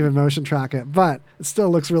didn't even motion track it, but it still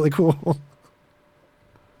looks really cool.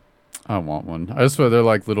 I want one. I just swear they're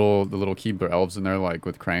like the little Keebler elves in there, like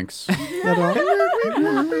with cranks. Yeah, they're all-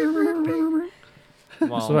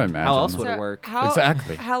 Well, what I imagine. how else would So it work?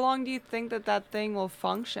 Exactly. How long do you think that thing will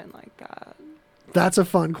function like that? That's a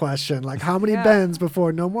fun question. Like, how many Yeah. bends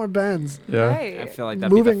before no more bends? Yeah. Right. I feel like that'd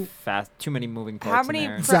be Moving- the fast. Too many moving parts How in many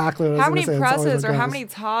there. Exactly what I was how gonna many say. It's always presses a or how guess. many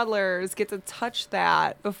toddlers get to touch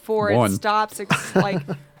that before One. it stops like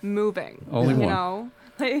moving? Only you one. know?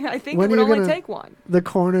 Like, I think When it would are you only gonna- take one. The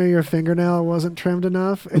corner of your fingernail wasn't trimmed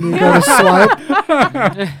enough, and you go to swipe,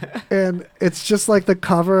 and it's just like the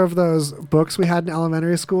cover of those books we had in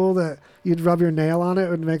elementary school that you'd rub your nail on it,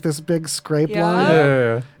 would make this big scrape Yeah. line,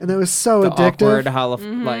 Yeah. and it was so The addictive. awkward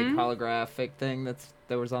like Mhm. holographic thing that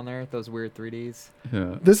was on there. Those weird 3Ds.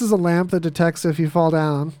 Yeah. This is a lamp that detects if you fall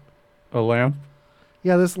down. A lamp.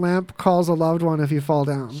 Yeah, this lamp calls a loved one if you fall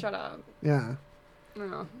down. Shut up. Yeah,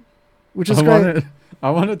 No. which is I great.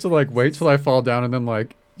 want it to like wait till I fall down and then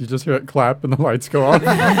like you just hear it clap and the lights go off.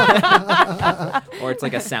 Or it's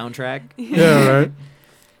like a soundtrack. Yeah, right.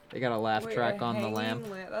 They got a laugh Wait, track a on the hanging lamp.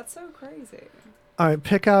 That's so crazy. All right,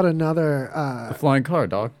 pick out another A flying car,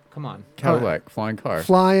 dog. Come on. Cadillac, flying car.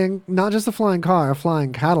 flying, not just a flying car, a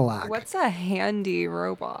flying Cadillac. What's a handy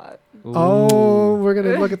robot? Oh, Ooh. we're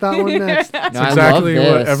gonna look at that one next. That's No, I love exactly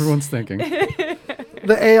what this. everyone's thinking.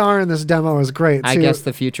 The AR in this demo is great I too. guess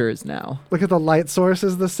the future is now. Look at the light source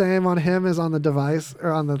is the same on him as on the device or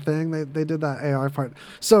on the thing. They did that AR part.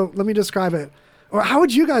 So let me describe it. Or how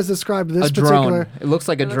would you guys describe this A particular? drone. It looks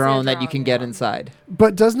like a It looks like a drone that you drone, can get yeah. inside.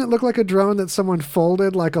 But doesn't it look like a drone that someone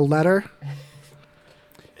folded like a letter?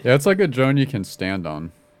 Yeah, it's like a drone you can stand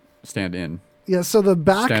in. Yeah. So the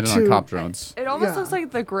back Standing to on cop drones. It almost Yeah. looks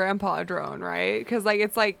like the grandpa drone, right? Because like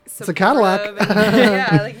it's like a Cadillac. supportive and-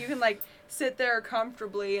 yeah, like you can like sit there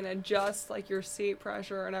comfortably and adjust like your seat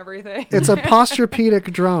pressure and everything. It's a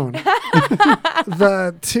posturepedic drone.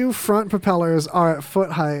 The two front propellers are at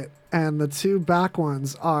foot height, and the two back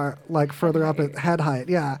ones are like further up at head height.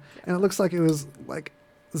 Yeah, and it looks like it was like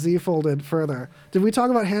Z folded further. Did we talk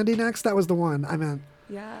about Handy next? That was the one I meant.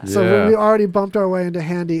 Yeah. So Yeah. we already bumped our way into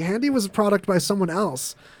Handy. Handy was a product by someone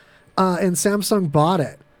else, and Samsung bought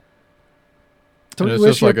it. Don't And you it's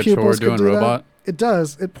wish just like your a chore pupils could doing do that? robot. It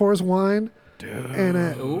does. It pours wine, and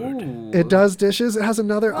Ooh. it does dishes. It has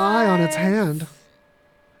another eye on its What? hand.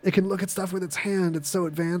 It can look at stuff with its hand. It's so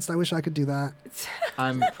advanced. I wish I could do that.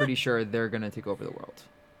 I'm pretty sure they're gonna take over the world.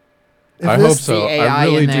 If I this- hope so. The I AI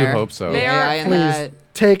really in do there. hope so. They are- AI in Please that.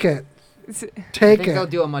 take it. It's- I Take think they'll it.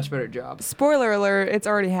 do a much better job. Spoiler alert, it's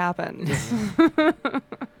already happened.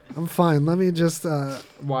 I'm fine. Let me just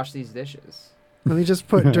Wash these dishes.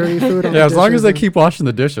 put dirty food on. Yeah, the as long as dishes they and- keep washing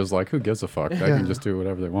the dishes, like who gives a fuck? They Yeah. can just do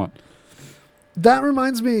whatever they want. That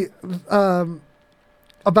reminds me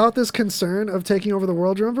about this concern of taking over the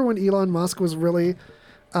world. Remember when Elon Musk was really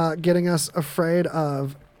getting us afraid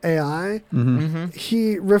of AI? Mm-hmm.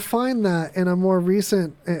 He refined that in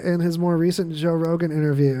his more recent Joe Rogan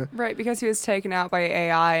interview. Right, because he was taken out by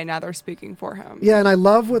AI and now they're speaking for him. Yeah, and I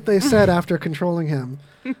love what they said after controlling him,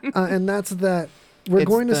 and that's that we're It's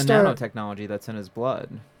going to the start. nanotechnology that's in his blood.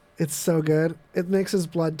 It's so good. It makes his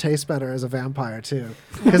blood taste better as a vampire too,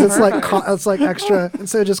 because it's like it's like extra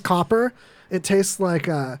instead of just copper. It tastes like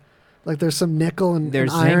there's some nickel and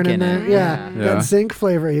There's iron zinc in in there. it. Yeah, Yeah. that zinc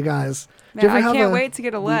flavor, you guys. Do Man, you ever I have can't a- wait to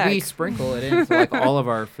get a We leg. sprinkle it into like all of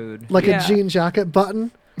our food. Like Yeah. a jean jacket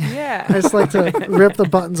button. I Yeah. just like to rip the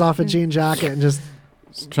buttons off a jean jacket and just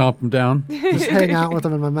Chomp them down. hang out with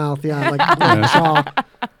them in my mouth. Yeah, like Yeah. chaw.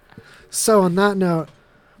 So on that note,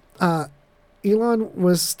 Elon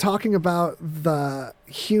was talking about the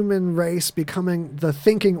human race becoming the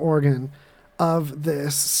thinking organ of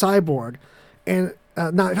this cyborg, and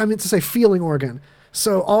I meant to say feeling organ.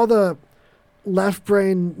 So all the left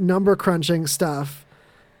brain number crunching stuff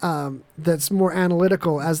that's more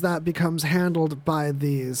analytical, as that becomes handled by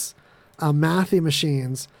these mathy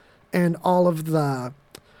machines, and all of the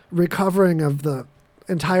recovering of the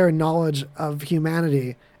entire knowledge of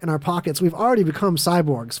humanity in our pockets, we've already become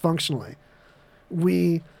cyborgs functionally.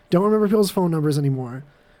 We don't remember people's phone numbers anymore.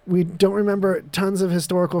 We don't remember tons of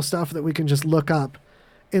historical stuff that we can just look up.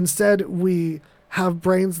 Instead, we have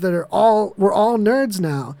brains that we're all nerds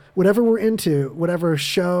now. Whatever we're into, whatever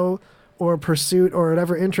show or pursuit or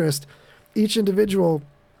whatever interest, each individual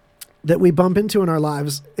that we bump into in our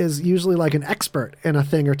lives is usually like an expert in a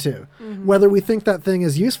thing or two. Whether we think that thing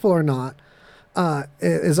is useful or not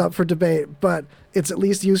is up for debate, but it's at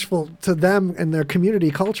least useful to them and their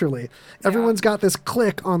community culturally. Everyone's got this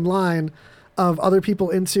clique online of other people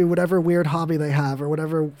into whatever weird hobby they have or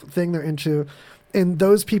whatever thing they're into, and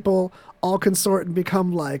those people all consort and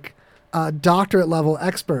become like doctorate level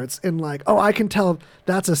experts in like, oh, I can tell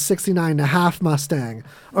that's a 69 and a half Mustang,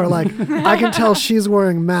 or like I can tell she's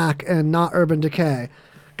wearing Mac and not Urban Decay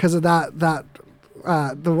because of that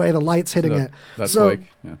the way the light's hitting it. That's So- like,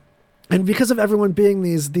 yeah. And because of everyone being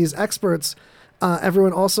these experts,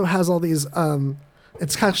 everyone also has all these.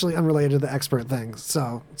 It's actually unrelated to the expert things,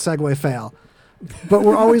 so segue fail. But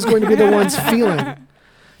we're always going to be the ones feeling.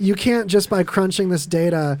 You can't just by crunching this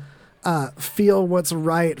data feel what's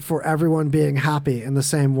right for everyone being happy in the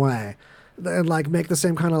same way, and like make the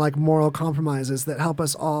same kind of like moral compromises that help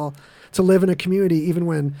us all to live in a community, even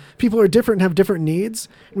when people are different and have different needs.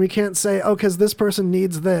 And we can't say, oh, because this person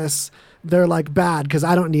needs this, they're like bad because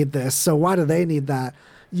I don't need this. So why do they need that?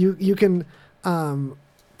 You can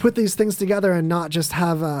put these things together and not just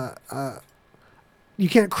have you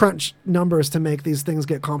can't crunch numbers to make these things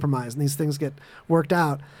get compromised and these things get worked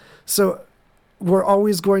out. So we're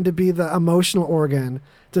always going to be the emotional organ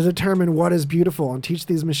to determine what is beautiful and teach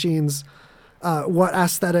these machines what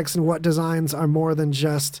aesthetics and what designs are more than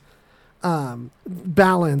just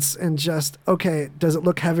balance and just, okay, does it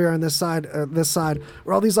look heavier on this side,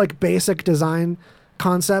 or all these like basic design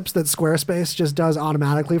concepts that Squarespace just does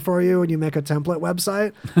automatically for you when you make a template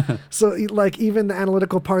website. So like even the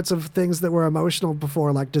analytical parts of things that were emotional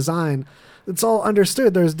before, like design, it's all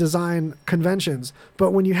understood. There's design conventions,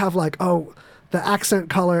 but when you have like, oh, the accent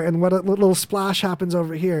color and what little splash happens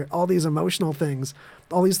over here, all these emotional things,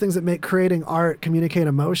 all these things that make creating art communicate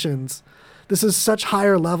emotions. This is such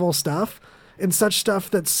higher level stuff in such stuff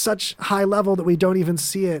that's such high level that we don't even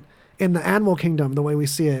see it in the animal kingdom the way we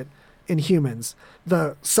see it in humans.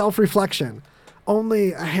 The self-reflection.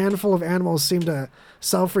 Only a handful of animals seem to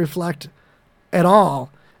self-reflect at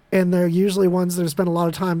all, and they're usually ones that have spent a lot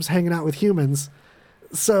of times hanging out with humans.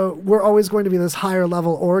 So we're always going to be this higher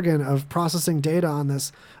level organ of processing data on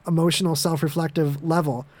this emotional self-reflective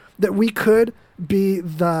level, that we could be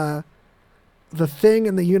the thing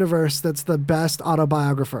in the universe that's the best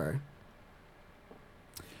autobiographer.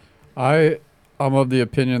 I'm of the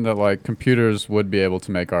opinion that like computers would be able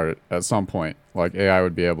to make art at some point. Like AI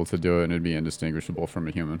would be able to do it and it'd be indistinguishable from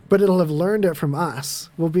a human. But it'll have learned it from us.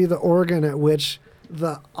 We'll be the organ at which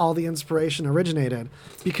all the inspiration originated.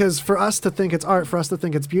 Because for us to think it's art, for us to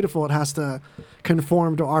think it's beautiful, it has to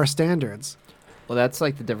conform to our standards. Well, that's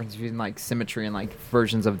like the difference between like symmetry and like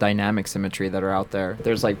versions of dynamic symmetry that are out there.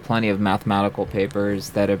 There's like plenty of mathematical papers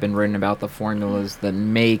that have been written about the formulas that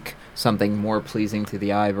make something more pleasing to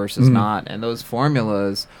the eye versus not. And those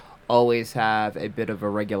formulas always have a bit of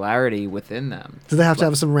irregularity within them. Do they have to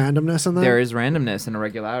have some randomness in them? There is randomness and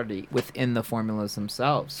irregularity within the formulas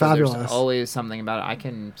themselves. So Fabulous. there's always something about it. I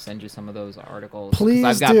can send you some of those articles. 'cause Please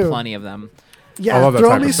I've got do. plenty of them. I Yeah, love that throw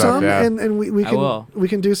type me of stuff, some, yeah. and we will.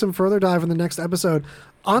 can do some further dive in the next episode.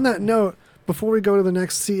 On that note, before we go to the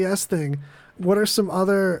next CES thing, what are some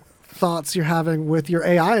other thoughts you're having with your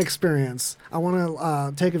AI experience? I want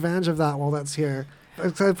to take advantage of that while that's here.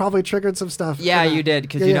 I probably triggered some stuff. Yeah, for that. you did,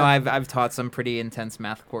 because Yeah, you know yeah. I've taught some pretty intense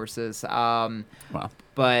math courses. Wow.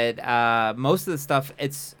 But most of the stuff,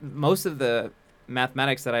 most of the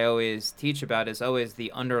mathematics that I always teach about is always the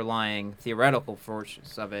underlying theoretical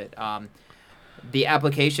forces of it. The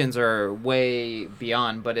applications are way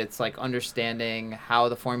beyond, but it's like understanding how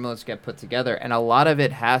the formulas get put together, and a lot of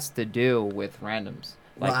it has to do with randoms.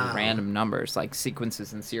 Like Wow. random numbers, like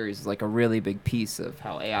sequences and series is like a really big piece of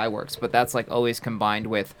how AI works. But that's like always combined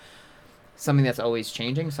with something that's always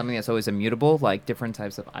changing, something that's always immutable, like different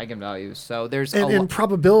types of eigenvalues. So there's And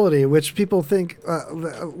probability, which people think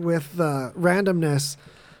with randomness,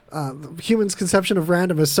 humans' conception of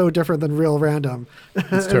random is so different than real random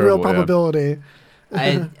and real terrible, yeah. probability.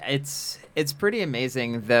 it's pretty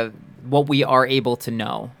amazing what we are able to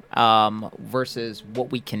know versus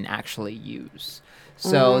what we can actually use.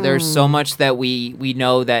 So there's so much that we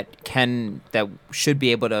know that should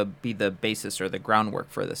be able to be the basis or the groundwork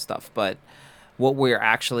for this stuff, but what we're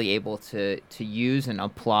actually able to use and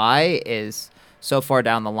apply is so far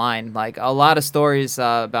down the line. Like a lot of stories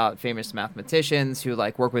about famous mathematicians who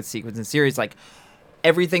like work with sequence and series, like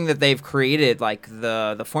everything that they've created, like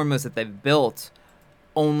the formulas that they've built,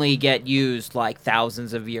 only get used like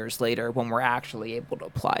thousands of years later when we're actually able to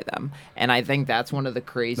apply them. And I think that's one of the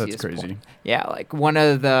craziest. That's crazy. Yeah, like one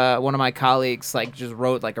of my colleagues like just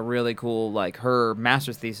wrote like a really cool, like her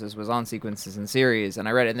master's thesis was on sequences and series, and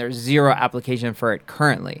I read it, and there's zero application for it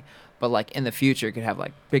currently. But like in the future, it could have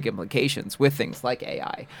like big implications with things like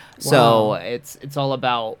AI. So it's all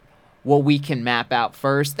about what we can map out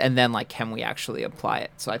first, and then like can we actually apply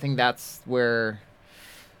it. So I think that's where,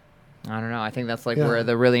 I don't know, I think that's like where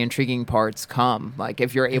the really intriguing parts come. Like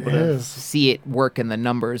if you're able to see it work in the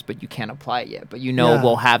numbers, but you can't apply it yet, but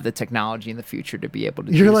we'll have the technology in the future to be able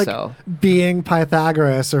to You're do like so. being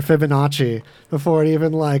Pythagoras or Fibonacci before it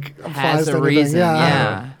even like applies Has to a anything. reason,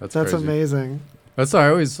 yeah. That's That's crazy. amazing. That's why I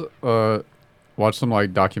always watch some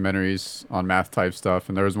like documentaries on math type stuff,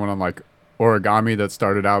 and there was one on like origami that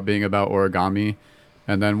started out being about origami,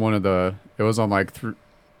 and then it was on like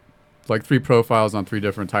three profiles on 3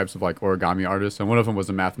 different types of like origami artists, and one of them was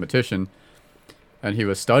a mathematician, and he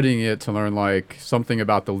was studying it to learn like something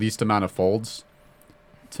about the least amount of folds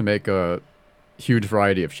to make a huge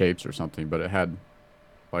variety of shapes or something, but it had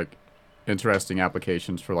like interesting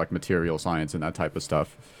applications for like material science and that type of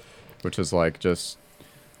stuff, which is like just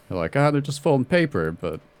they're just folding paper,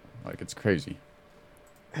 but like it's crazy.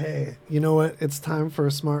 Hey, you know what? It's time for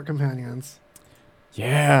Smart Companions.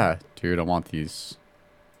 Yeah, dude, I want these.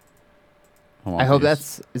 I hope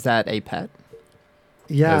is that a pet?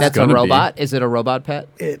 Yeah, It's That's a gonna be. robot? Is it a robot pet?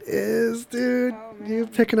 it is, dude. Oh, You man.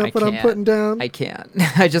 picking up I what I'm can't. putting down? I can't.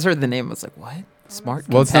 I just heard the name. I was like, what? Smart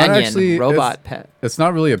Well, it's not companion actually- robot pet. It's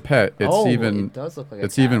not really a pet. It's it does look like a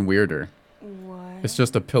it's cat. even weirder. What? It's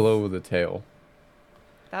just a pillow with a tail.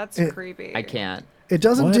 That's It- creepy. I can't. It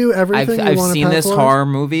doesn't What? do everything you I've want seen a pet this for. horror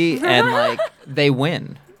movie, and like they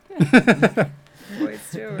win. Boys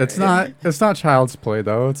too, It's right? not child's play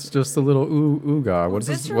though. It's just a little ooga. What's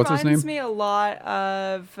This his reminds name? me a lot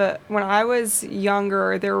of when I was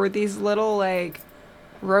younger. There were these little like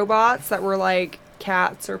robots that were like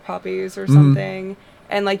cats or puppies or something,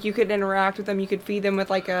 and like you could interact with them. You could feed them with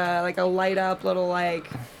like a light up little like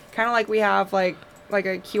kind of like we have like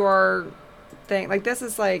a QR thing. Like this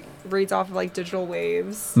is like reads off of like digital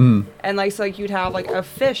waves, Mm. and like so like you'd have like a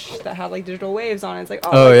fish that had like digital waves on it. It's like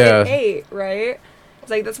Oh, like, yeah. it ate, right? It's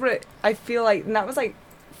like that's what I feel like, and that was like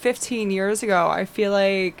 15 years ago. I feel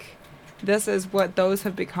like this is what those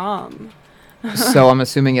have become. So I'm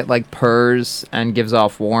assuming it like purrs and gives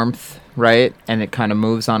off warmth, right? And it kind of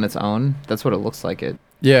moves on its own. That's what it looks like. It.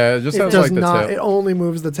 Yeah, it just It has does like the not. tail. It only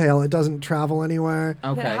moves the tail. It doesn't travel anywhere.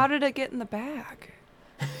 Okay. Then how did it get in the bag?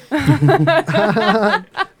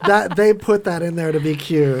 That they put that in there to be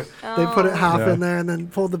cute. They put it Oh. half Yeah. in there and then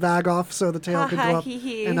pulled the bag off so the tail could go up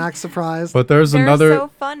and act surprised. But there's They're another.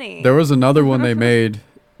 so funny. There was another one they made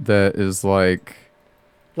that is like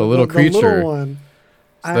a The- little the creature. little one.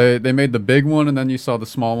 I- They made the big one, and then you saw the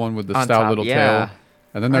small one with the On stout top, little yeah. tail.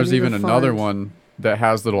 And then I there's need even to another find- one that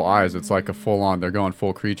has little eyes. It's like a full on. They're going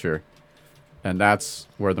full creature, and that's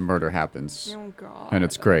where the murder happens, Oh god. and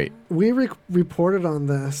it's great. We reported on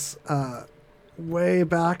this way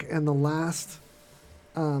back in the last.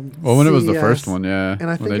 Well, when it was the CES. first one, yeah, And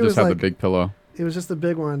I think when they it just was had like- the big pillow. It was just the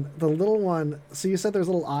big one. The little one. So you said there's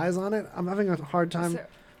little eyes on it. I'm having a hard time So,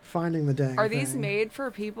 finding the dang are these thing. made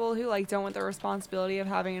for people who like don't want the responsibility of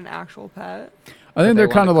having an actual pet? I think they're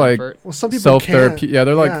kind of like Well, some people self can't. therapeutic. Yeah,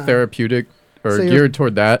 they're like Yeah. therapeutic or So you're- geared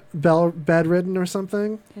toward that. Bedridden or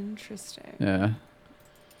something. Interesting. Yeah.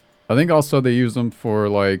 I think also they use them for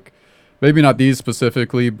like maybe not these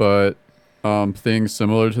specifically, but things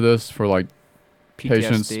similar to this for like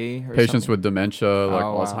PTSD or patients something? with dementia, like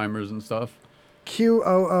Oh, wow. Alzheimer's and stuff.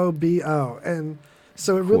 QOOBO, and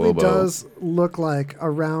so it really Quobo. does look like a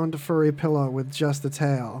round furry pillow with just a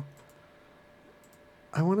tail.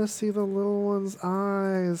 I want to see the little one's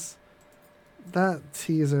eyes. That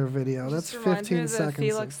teaser video. Just That's reminds me 15 of the seconds.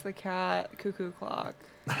 Felix the Cat cuckoo clock.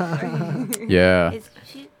 Yeah. It's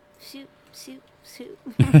shoot, shoot, shoot, shoot.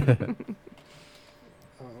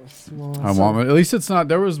 Oh, small. I want at least it's not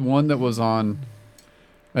there was one that was on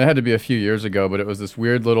it had to be a few years ago, but it was this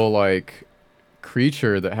weird little like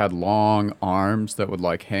creature that had long arms that would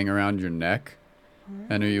like hang around your neck.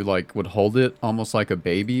 And you like would hold it almost like a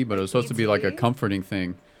baby, but it was supposed to be like a E.T.? comforting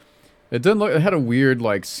thing. It didn't look. It had a weird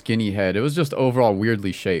like skinny head. It was just overall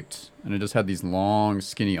weirdly shaped, and it just had these long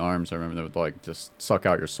skinny arms. I remember that would like just suck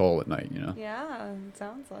out your soul at night. You know. Yeah, it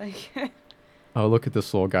sounds like. Oh, look at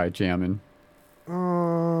this little guy jamming.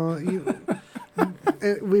 Oh,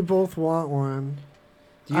 we both want one.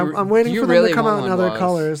 Do you- I'm waiting do you for them really to come want out in one, other Waz?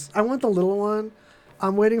 colors. I want the little one.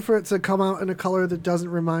 I'm waiting for it to come out in a color that doesn't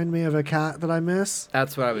remind me of a cat that I miss.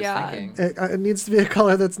 That's what I was Yeah. thinking. It needs to be a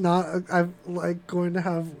color that's not. I'm like going to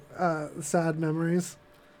have sad memories.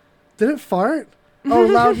 Did it fart? Oh,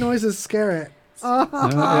 loud noises scare it.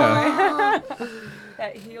 Yeah.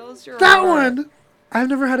 That heals your. That heart. one. I've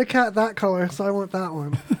never had a cat that color, so I want that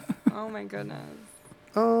one. Oh my goodness.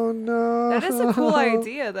 Oh no. That is a cool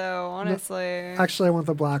idea, though. Honestly. Actually, I want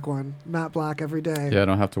the black one. Matte black every day. Yeah, I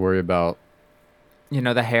don't have to worry about. You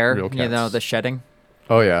know, the hair, Real you know, cats. the shedding.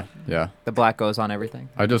 Oh yeah, yeah. The black goes on everything.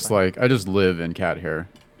 I just live in cat hair.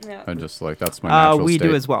 Yeah. I just like that's my natural We state.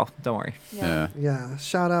 do as well. Don't worry. Yeah. Yeah.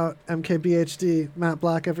 Shout out MKBHD. Matte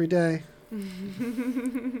black every day.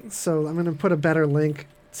 So I'm gonna put a better link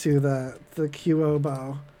to the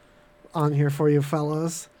QOBO on here for you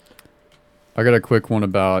fellas. I got a quick one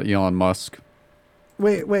about Elon Musk.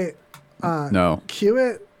 Wait. No. Cue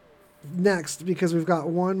it next because we've got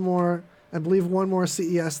one more. I believe one more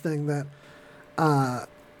CES thing that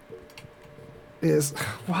is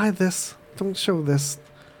why this. Don't show this.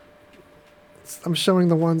 I'm showing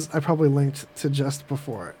the ones I probably linked to just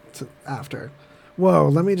before to after. Whoa,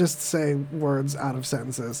 let me just say words out of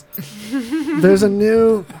sentences. There's a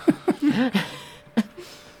new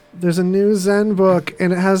Zen book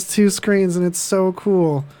and it has 2 screens and it's so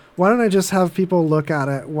cool. Why don't I just have people look at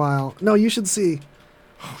it while No, you should see.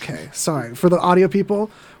 Okay, sorry. For the audio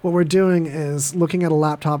people, what we're doing is looking at a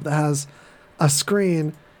laptop that has a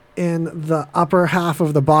screen in the upper half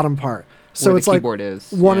of the bottom part. So Where it's the like keyboard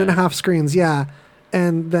is. one and a Yeah. half screens, yeah.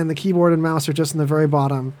 And then the keyboard and mouse are just in the very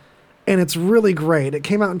bottom. And it's really great. It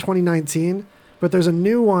came out in 2019, but there's a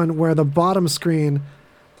new one where the bottom screen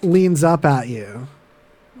leans up at you.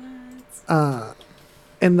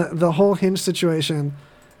 And the whole hinge situation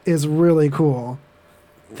is really cool.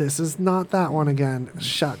 This is not that one again.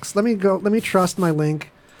 Shucks. Let me trust my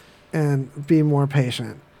link and be more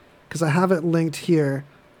patient. Because I have it linked here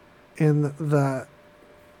in the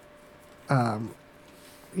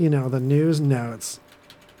the news notes,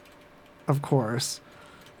 of course.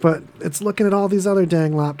 But it's looking at all these other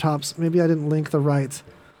dang laptops. Maybe I didn't link the right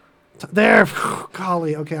There.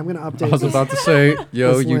 Golly. Okay, I'm gonna update. I was this. about to say,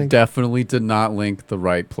 yo, This you link. definitely did not link the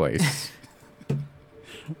right place.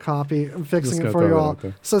 Copy. I'm fixing Just it gonna for throw you that all. out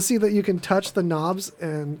there. So see that you can touch the knobs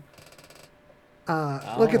and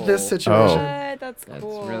look at this Oh. situation. What? That's That's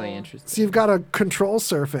cool. really interesting. So you've got a control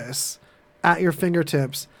surface at your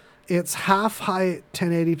fingertips. It's half height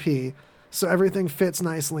 1080p, so everything fits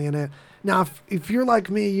nicely in it. Now, if you're like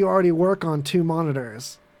me, you already work on 2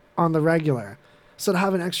 monitors on the regular. So to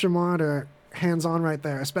have an extra monitor hands-on right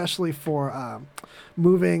there, especially for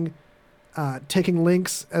moving, taking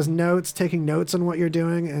links as notes, taking notes on what you're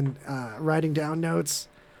doing and writing down notes,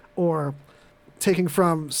 or taking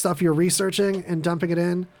from stuff you're researching and dumping it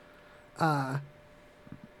in.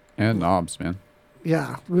 And knobs, man.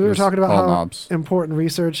 Yeah, we were Just talking about all how knobs. important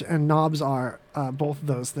research and knobs are. Both of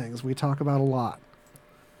those things we talk about a lot.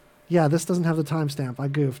 Yeah, this doesn't have the timestamp. I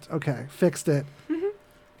goofed. Okay, fixed it.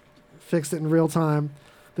 Fixed it in real time.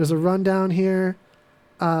 There's a rundown here.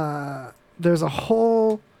 There's a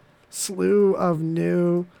whole slew of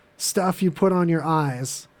new stuff you put on your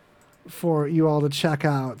eyes for you all to check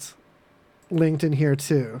out. Linked in here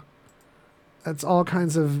too. That's all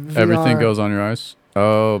kinds of VR. Everything goes on your eyes.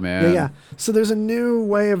 Oh man. Yeah, yeah. So there's a new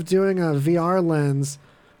way of doing a VR lens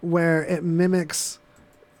where it mimics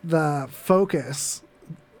the focus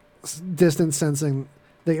distance sensing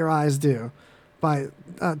that your eyes do by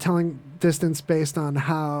telling distance based on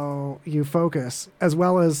how you focus, as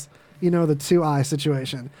well as, the 2-eye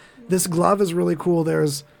situation. This glove is really cool.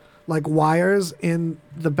 There's like wires in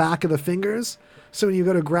the back of the fingers. So when you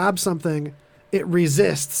go to grab something, it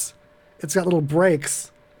resists. It's got little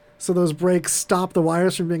brakes. So those brakes stop the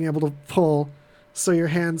wires from being able to pull, so your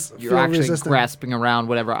hands You're feel actually resistant. grasping around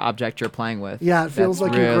whatever object you're playing with. Yeah, it feels That's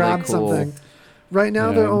like you really grabbed cool. something. Right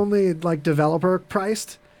now, they're Yeah. only like developer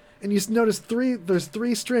priced, and you notice there's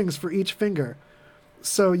 3 strings for each finger,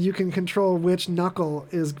 so you can control which knuckle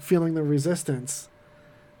is feeling the resistance.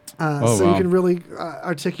 Oh, so you wow. can really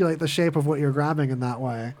articulate the shape of what you're grabbing in that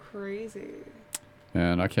way. Crazy.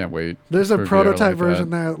 Man, I can't wait. There's a for VR prototype like version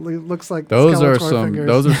that. there. It looks like Those are Skeletor some. fingers.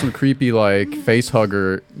 Those are some creepy like face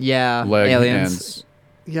hugger Yeah, leg aliens. hands.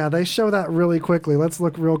 Yeah, they show that really quickly. Let's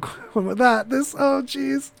look real quick with that. Oh,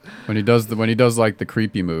 jeez. When he does like the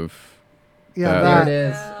creepy move. Yeah, There that. There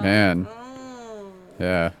it is. Man. Oh.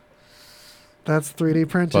 Yeah. That's 3D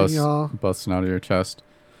printing, Bust, y'all. busting out of your chest.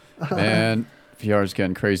 Man, VR is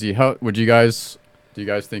getting crazy. How would you guys? Do you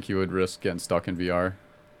guys think you would risk getting stuck in VR?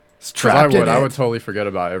 'Cause Strapped in I it. would totally forget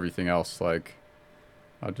about everything else. Like,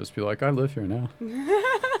 I'd just be like, I live here now,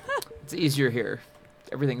 It's easier here.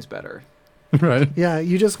 Everything's better. right? Yeah,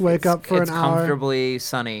 you just wake up for it's an hour. comfortably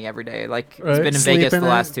sunny every day. Like Right. it's been in Sleep Vegas in the it.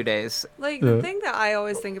 last 2 days. Like Yeah. the thing that I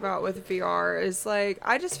always think about with VR is like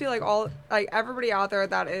I just feel like everybody out there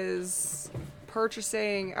that is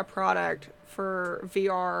purchasing a product for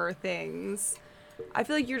VR things, I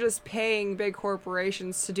feel like you're just paying big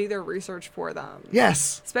corporations to do their research for them.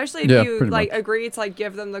 Yes. Especially if Yeah, you pretty like much. agree to like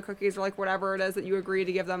give them the cookies or like whatever it is that you agree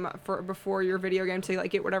to give them for before your video game to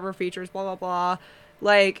like get whatever features, blah blah blah.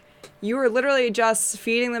 Like you are literally just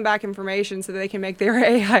feeding them back information so that they can make their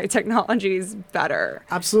AI technologies better.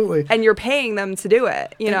 Absolutely. And you're paying them to do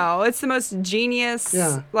it. It's the most genius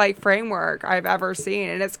Yeah. like framework I've ever seen,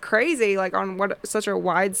 and it's crazy like on what such a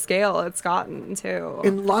wide scale it's gotten to.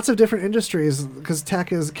 In lots of different industries, because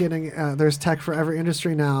tech is getting, there's tech for every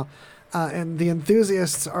industry now, and the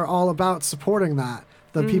enthusiasts are all about supporting that.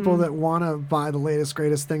 The people that want to buy the latest,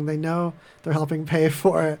 greatest thing, they know they're helping pay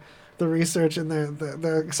for it, the research, and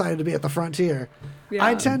they're excited to be at the frontier. Yeah.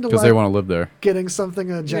 I tend to Because like they want to live there. getting something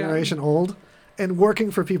a generation old and working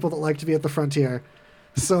for people that like to be at the frontier,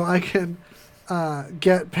 so I can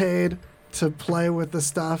get paid to play with the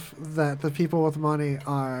stuff that the people with money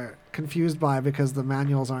are confused by because the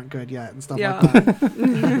manuals aren't good yet and stuff Yeah. like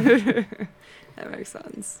that. That makes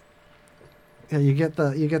sense. Yeah, you get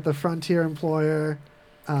the frontier employer,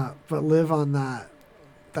 but live on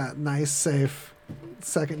that nice, safe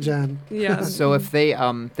second gen. Yeah. So if they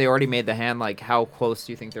already made the hand, like how close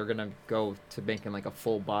do you think they're gonna go to making like a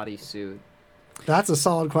full body suit? That's a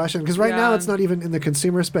solid question, because right now Yeah. it's not even in the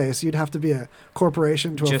consumer space. You'd have to be a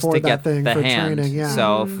corporation to Just afford to that get thing the for hand. training. Yeah,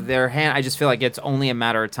 So if their hand, I just feel like it's only a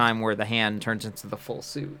matter of time where the hand turns into the full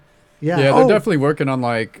suit. yeah. Yeah, they're Oh, definitely working on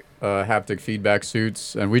like haptic feedback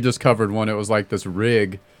suits, and we just covered one. It was like this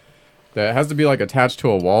rig that has to be like attached to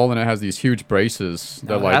a wall, and it has these huge braces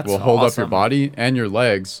that Oh, like that's will hold up your awesome. body and your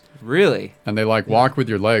legs, Really? and they like walk with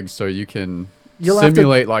your legs, so you can You'll have to-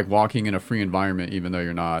 simulate like walking in a free environment, even though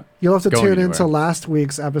you're not. You'll have to going tune anywhere. into last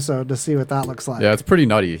week's episode to see what that looks like. Yeah, it's pretty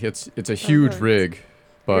nutty. It's a huge Perfect. rig, Yes,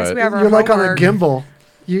 but we have our You're like on a homework. gimbal.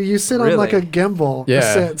 You sit on like a Really? gimbal,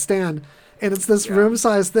 Yeah. stand, and it's this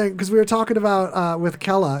room-sized thing. Because we were talking about with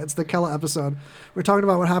Kella, it's the Kella episode. We're talking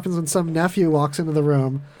about what happens when some nephew walks into the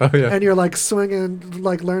room, Oh yeah. and you're like swinging,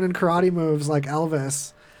 like learning karate moves like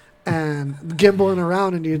Elvis, and gimbaling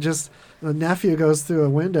around, and the nephew goes through a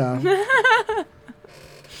window.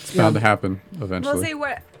 It's bound to happen Well, eventually. see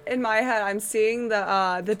what in my head I'm seeing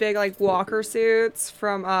the big like walker suits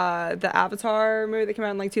from the Avatar movie that came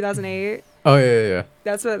out in like 2008. Oh yeah.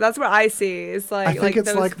 That's what I see. It's like I think it's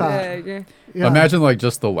those like that. big. Yeah. Imagine like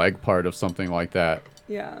just the leg part of something like that,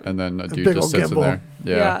 Yeah. and then a dude big just ol' sits in gimbal. there.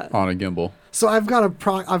 Yeah, Yeah. on a gimbal. So I've got a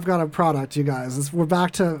product, you guys. We're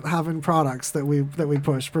back to having products that we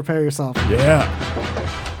push. Prepare yourself. Yeah.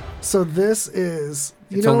 So this is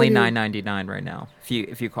It's know only when you- $9.99 right now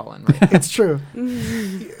if you call in. Right? It's true.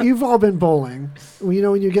 You've all been bowling. Well, you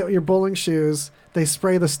know when you get your bowling shoes, they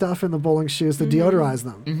spray the stuff in the bowling shoes to deodorize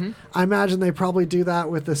them. Mm-hmm. I imagine they probably do that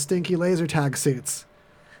with the stinky laser tag suits.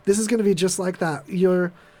 This is going to be just like that.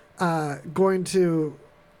 You're going to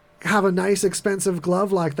have a nice expensive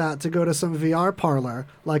glove like that to go to some VR parlor,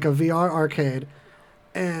 like a VR arcade,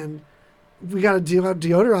 and we got to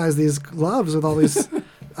deodorize these gloves with all these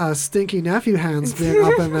stinky nephew hands being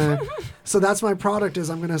up in there. So that's my product. Is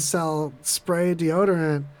I'm going to sell spray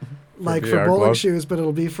deodorant, like for VR bowling gloves? shoes, but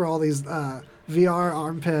it'll be for all these VR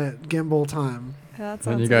armpit gimbal time. That And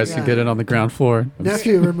sounds you guys like can that. get it on the ground floor.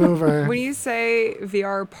 Nephew remover. When you say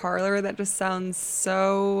VR parlor, that just sounds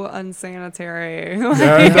so unsanitary.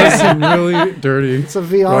 Yeah, it does seem really dirty It's a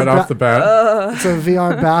VR. right off the bat. It's a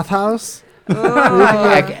VR bathhouse.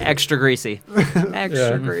 Extra greasy. Extra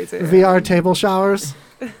Yeah. crazy. VR table showers.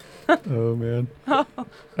 Oh man.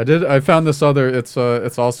 I found this other. It's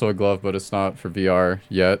also a glove, but it's not for VR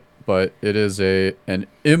yet. But it is an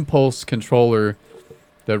impulse controller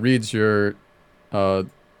that reads your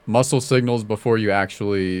muscle signals before you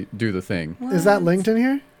actually do the thing. Is that linked in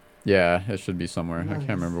here? Yeah, it should be somewhere. I Nice. can't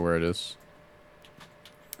remember where it is.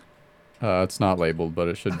 It's not labeled, but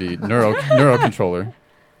it should be neuro controller.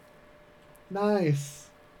 Nice.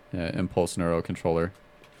 Yeah, impulse neuro controller.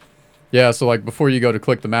 Yeah, so like before you go to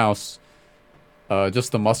click the mouse,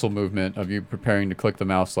 just the muscle movement of you preparing to click the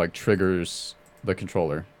mouse like triggers the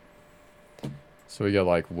controller. So we get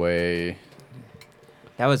like way,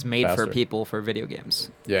 That was made Faster. for people for video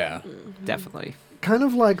games. yeah. Definitely. Kind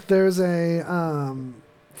of like there's a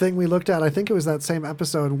thing we looked at. I think it was that same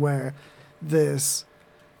episode where this,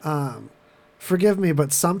 forgive me,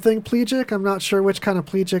 but something plegic. I'm not sure which kind of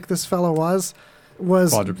plegic this fellow was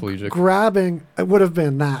Quadriplegic. grabbing. It would have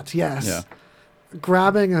been that. Yes. Yeah.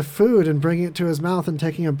 Grabbing a food and bringing it to his mouth and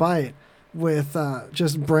taking a bite with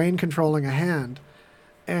just brain controlling a hand.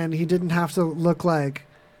 And he didn't have to look like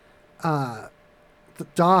the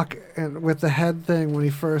Doc and with the head thing when he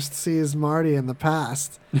first sees Marty in the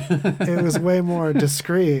past. It was way more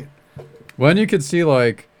discreet. When you could see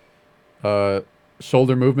like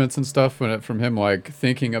shoulder movements and stuff from him like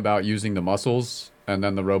thinking about using the muscles and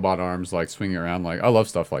then the robot arms like swinging around, like I love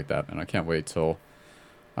stuff like that, and I can't wait till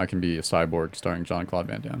I can be a cyborg starring Jean-Claude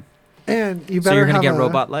Van Damme. And you So better you're gonna have get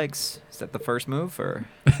robot legs? Is that the first move, or?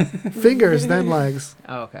 fingers, then legs.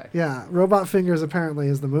 Oh, okay. Yeah, robot fingers apparently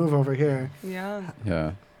is the move over here. Yeah.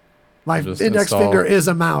 Yeah. My Just index install- finger is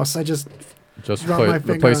a mouse. I just Just Drop my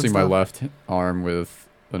finger replacing on my stuff. left arm with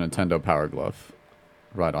a Nintendo Power Glove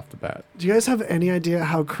right off the bat. Do you guys have any idea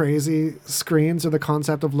how crazy screens or the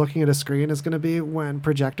concept of looking at a screen is going to be when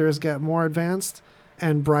projectors get more advanced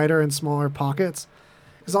and brighter and smaller pockets?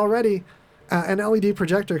 Because already an LED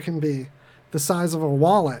projector can be the size of a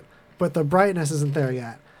wallet, but the brightness isn't there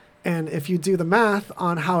yet. And if you do the math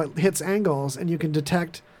on how it hits angles and you can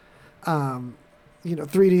detect,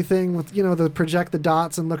 3D thing with, the project the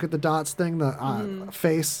dots and look at the dots thing, the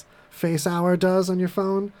face hour does on your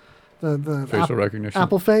phone, the Facial recognition.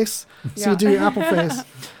 Apple Face. So Yeah. you do your Apple Face.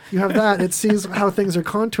 You have that. It sees how things are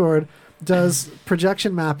contoured, does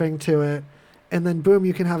projection mapping to it, and then boom,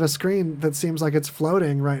 you can have a screen that seems like it's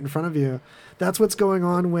floating right in front of you. That's what's going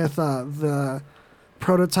on with the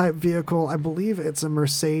prototype vehicle. I believe it's a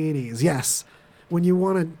Mercedes. Yes. When you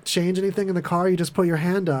want to change anything in the car, you just put your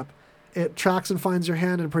hand up. It tracks and finds your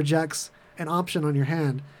hand and projects an option on your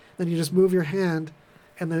hand. Then you just move your hand,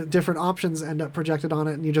 and the different options end up projected on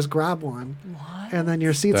it, and you just grab one. What? And then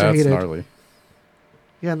your seats are That's heated. gnarly.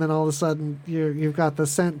 Yeah, and then all of a sudden you've got the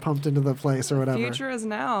scent pumped into the place or whatever. Future is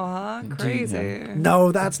now, huh? Crazy.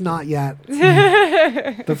 No, that's not yet.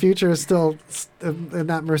 The future is still in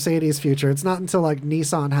that Mercedes future. It's not until like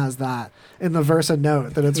Nissan has that in the Versa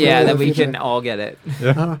Note that it's Yeah, really that the we future. can all get it.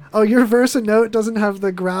 Oh, your Versa Note doesn't have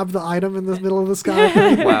the grab the item in the middle of the sky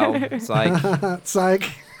thing? Wow. It's like Psych.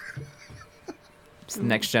 It's the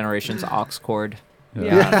next generation's aux cord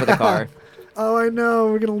Yeah. for the car. Oh, I know.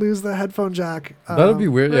 We're gonna lose the headphone jack. That'd be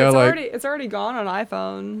weird. But Yeah, it's already gone on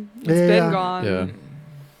iPhone. It's Yeah, been yeah. gone. Yeah.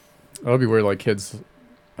 That'd be weird. Like kids,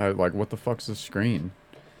 like, what the fuck's this screen?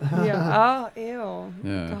 Yeah. Oh, ew.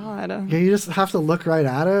 Yeah. God. Yeah, you just have to look right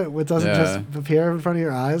at it. It doesn't Yeah. just appear in front of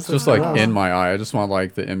your eyes. It's just That's like gross. in my eye. I just want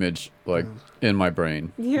like the image like in my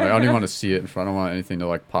brain. Like, I don't even want to see it in front. I don't want anything to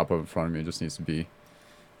like pop up in front of me. It just needs to be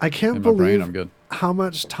I can't in my brain. believe I'm good. how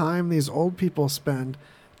much time these old people spend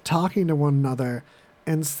talking to one another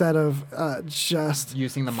instead of just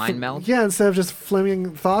Using the mind meld. Yeah, instead of just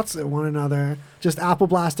flinging thoughts at one another, just apple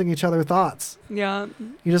blasting each other thoughts. Yeah.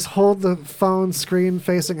 You just hold the phone screen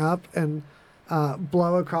facing up and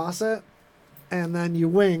blow across it, and then you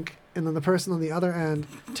wink, and then the person on the other end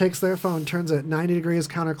takes their phone, turns it 90 degrees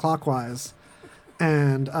counterclockwise,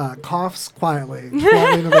 and coughs quietly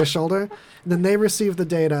into their shoulder. And then they receive the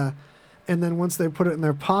data, and then once they put it in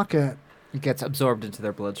their pocket, It gets absorbed into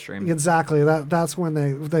their bloodstream. exactly that's when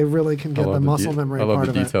they really can get the muscle memory I love part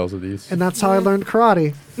the of it. details of these. And that's how I learned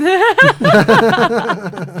karate.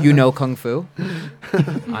 You know kung fu?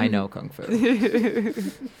 I know kung fu.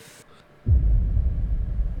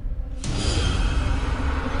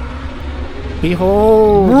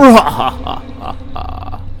 Behold,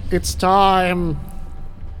 it's time.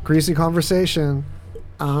 Greasy conversation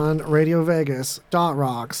on Radio Vegas.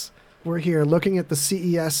 .rocks. We're here looking at the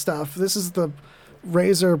CES stuff. This is the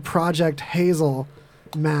Razer Project Hazel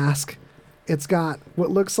mask. It's got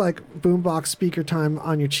what looks like boombox speaker time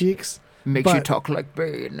on your cheeks. Makes you But- talk like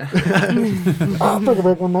Bane.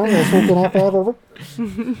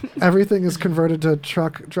 Everything is converted to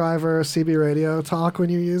truck driver CB radio talk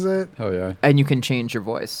when you use it. Hell yeah. And you can change your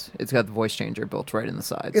voice. It's got the voice changer built right in the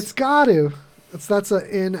sides. It's got to. That's an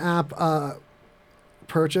in-app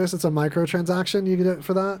purchase. It's a microtransaction. You get it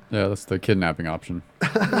for that. Yeah, that's the kidnapping option.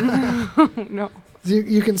 No.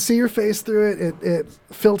 You can see your face through it. It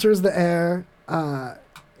filters the air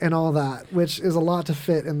and all that, which is a lot to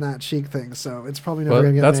fit in that cheek thing. So it's probably never But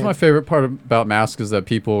gonna get that's made. my favorite part about masks is that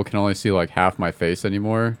people can only see like half my face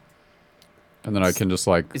anymore. And then I can just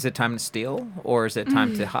like Is it time to steal or is it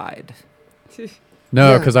time to hide?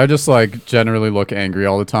 no, Yeah. because I just like generally look angry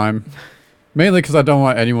all the time. Mainly because I don't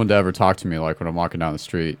want anyone to ever talk to me like when I'm walking down the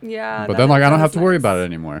street. Yeah. But that- then like I don't that have is to worry nice. about it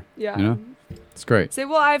anymore. Yeah. You know? It's great. See,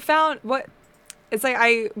 well, I found what it's like.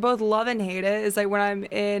 I both love and hate it. Is like when I'm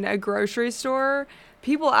in a grocery store,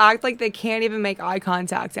 people act like they can't even make eye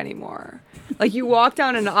contact anymore. Like you walk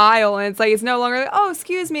down an aisle and it's like it's no longer like, oh,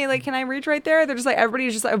 excuse me, like can I reach right there? They're just like everybody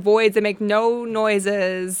just like, avoids. They make no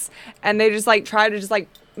noises and they just like try to just like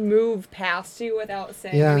move past you without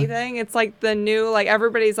saying Yeah. anything. It's like the new like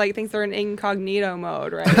everybody's like thinks they're in incognito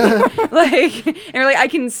mode, right? Like and you're like I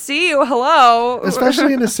can see you. Hello.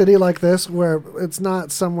 Especially in a city like this where it's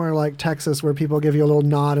not somewhere like Texas where people give you a little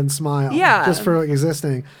nod and smile Yeah. just for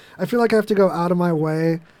existing. I feel like I have to go out of my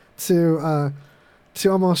way to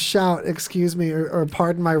almost shout excuse me or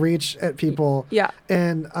pardon my reach at people Yeah.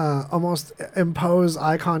 and almost impose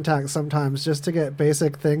eye contact sometimes just to get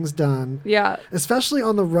basic things done. Yeah. Especially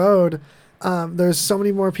on the road, there's so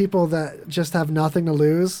many more people that just have nothing to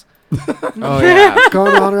lose Oh, yeah.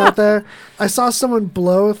 going on out there. I saw someone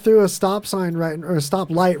blow through a stop sign or a stop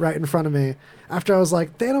light right in front of me after I was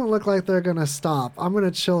like, they don't look like they're going to stop. I'm going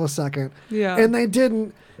to chill a second. Yeah. And they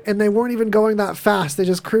didn't. And they weren't even going that fast. They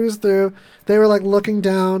just cruised through. They were like looking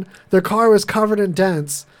down. Their car was covered in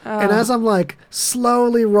dents. And as I'm like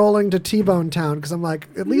slowly rolling to T-Bone Town, because I'm like,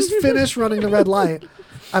 at least finish running the red light,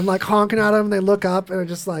 I'm like honking at them. They look up and are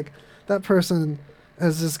just like, that person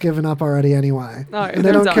has just given up already anyway. Oh, And they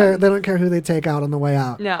they're don't care. done. They don't care who they take out on the way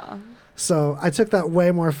out. No. So I took that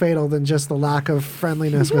way more fatal than just the lack of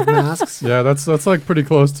friendliness with masks. Yeah, that's like pretty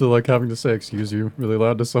close to like having to say excuse you really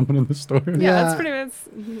loud to someone in the store. Yeah, Yeah. it's pretty much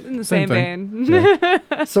in the Same same, thing.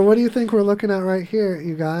 vein. So what do you think we're looking at right here,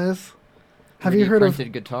 you guys? Have you 3D heard of?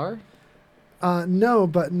 printed guitar? No,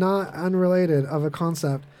 but not unrelated of a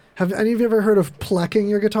concept. Have any of you ever heard of plecking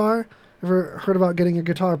your guitar? Ever heard about getting your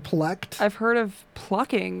guitar plecked? I've heard of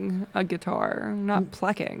plucking a guitar, not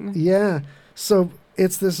plecking. Yeah. So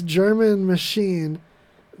it's this German machine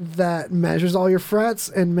that measures all your frets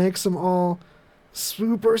and makes them all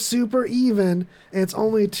super even. And it's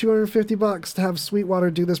only $250 to have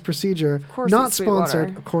Sweetwater do this procedure. Of course Not it's sponsored.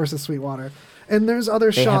 Sweetwater. Of course it's Sweetwater. And there's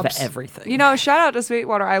other They shops. have everything. You know, shout out to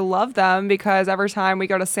Sweetwater. I love them because every time we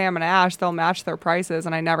go to Sam and Ash, they'll match their prices,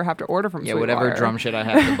 and I never have to order from yeah, Sweetwater. whatever drum shit I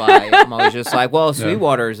have to buy, I'm always just like, well,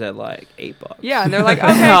 Sweetwater's at like $8. Yeah, and they're like,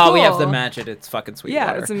 okay, no, cool. we have to match it. It's fucking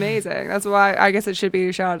Sweetwater. Yeah, it's amazing. That's why I guess it should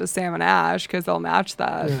be shout out to Sam and Ash because they'll match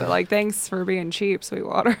that. Yeah. But like, thanks for being cheap,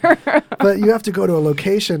 Sweetwater. But you have to go to a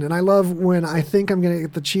location, and I love when I think I'm going to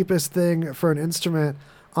get the cheapest thing for an instrument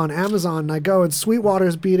on Amazon, and I go, and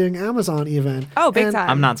Sweetwater's beating Amazon even. Oh, big And- time.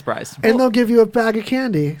 I'm not surprised. And they'll give you a bag of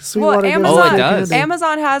candy. Sweetwater gives Amazon, you Oh, it free does. candy.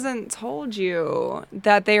 Amazon hasn't told you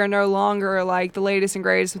that they are no longer like the latest and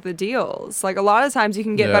greatest with the deals. Like a lot of times you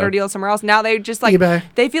can get Yeah. better deals somewhere else. Now they just like eBay.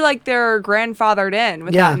 they feel like they're grandfathered in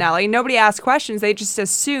with Yeah. that now. Like nobody asks questions. They just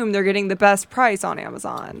assume they're getting the best price on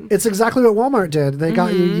Amazon. It's exactly what Walmart did. They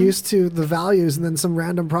got you Mm-hmm. used to the values, and then some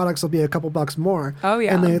random products will be a couple bucks more. Oh,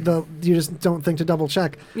 yeah. And you just don't think to double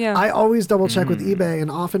check. Yeah. I always double check with eBay,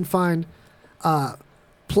 and often find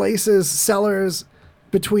places, sellers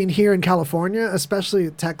between here and California, especially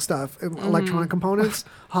tech stuff, and Mm-hmm. electronic components,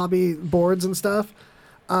 hobby boards and stuff.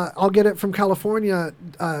 I'll get it from California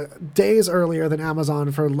days earlier than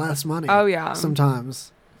Amazon for less money. Oh, yeah.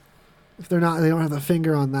 Sometimes, if they don't have the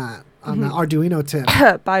finger on that Mm-hmm. Arduino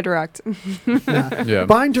tip. Buy direct. Yeah. Yeah.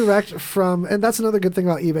 Buying direct from, and that's another good thing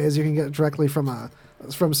about eBay is you can get it directly from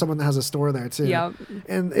someone that has a store there too. Yep.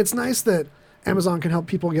 And it's nice that Amazon can help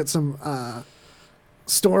people get some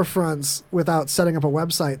storefronts without setting up a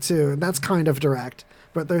website too, and that's kind of direct.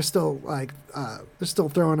 But they're still like they're still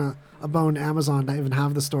throwing a bone to Amazon to even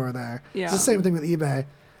have the store there. Yeah. It's the same thing with eBay.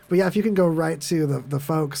 But yeah, if you can go right to the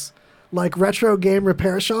folks like Retro Game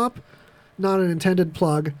Repair Shop, not an intended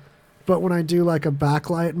plug. But when I do like a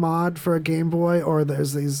backlight mod for a Game Boy, or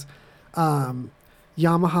there's these Yamaha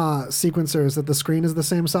sequencers that the screen is the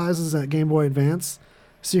same size as that Game Boy Advance,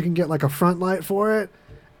 so you can get like a front light for it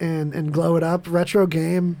and glow it up. Retro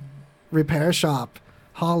Game Repair Shop,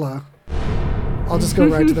 holla. I'll just go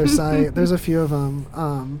right to their site. There's a few of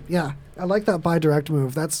them. Yeah, I like that buy direct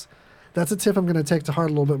move. That's a tip I'm going to take to heart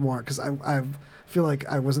a little bit more because I feel like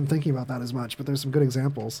I wasn't thinking about that as much. But there's some good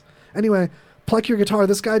examples. Anyway. Pluck your guitar.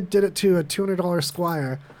 This guy did it to a $200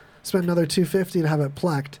 Squire, spent another $250 to have it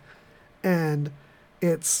plucked, and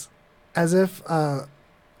it's as if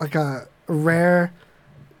like a rare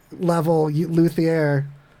level luthier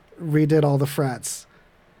redid all the frets,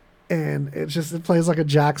 and it plays like a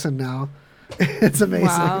Jackson now. It's amazing.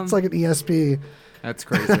 Wow. It's like an ESP. That's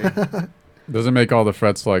crazy. Does it make all the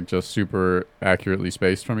frets like just super accurately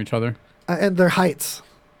spaced from each other? And their heights.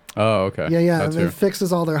 Oh, okay. Yeah. That's It here.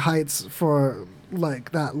 fixes all their heights for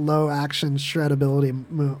like that low action shreddability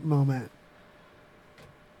moment.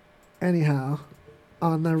 Anyhow,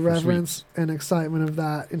 on the reverence and excitement of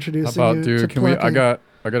that, How introducing about, you dude? to Can we? plucking.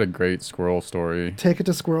 I got a great squirrel story. Take it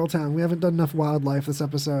to Squirrel Town. We haven't done enough wildlife this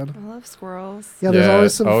episode. I love squirrels. Yeah, there's Yeah.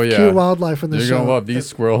 always some Oh, yeah. cute wildlife in the You're show. gonna love these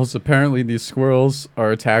squirrels. Apparently, these squirrels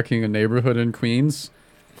are attacking a neighborhood in Queens.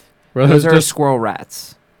 Where Those there's are just squirrel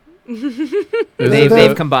rats. is They've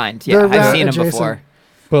They're- combined. they're Yeah, I've rat seen them adjacent. before.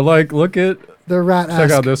 But like, look at They're rat.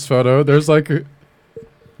 check out this photo. There's like, you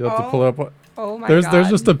have to pull up. Oh my There's god.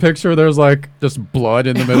 just a picture. There's like just blood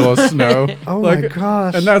in the middle of snow. Oh like, my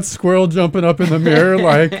gosh! And that squirrel jumping up in the mirror,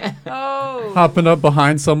 like Oh. hopping up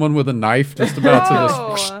behind someone with a knife, just about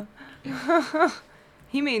to just. Oh.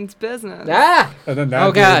 He means business. Ah! And then that Oh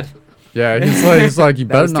dude- God! Yeah, he's like, you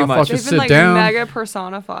better was too not much. fucking They've been sit like down. mega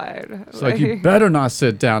personified. It's like, you better not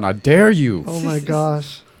sit down. I dare you. Oh my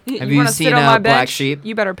gosh! Have you you wanna seen, sit on my Black bench? Sheep?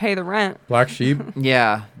 You better pay the rent. Black sheep?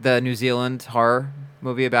 Yeah, the New Zealand horror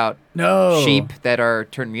movie about No. sheep that are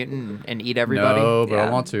turned mutant and eat everybody. No, but I Yeah.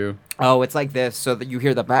 want to. Oh, it's like this, so that you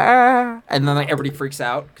hear the bah, and then like everybody freaks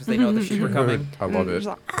out because they know the sheep are coming. I love it. Just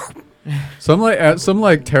like, Some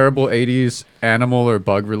like terrible 80s animal or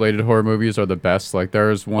bug related horror movies are the best. Like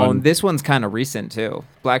there's Oh, one. and this one's kind of recent too.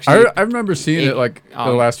 Black Sheep. I remember seeing it like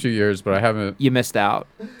the last few years, but I haven't. You missed out.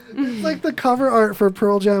 It's like the cover art for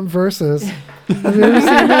Pearl Jam Versus. Have you ever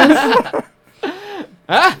seen this?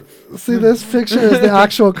 See, this picture is the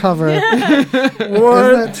actual cover. Isn't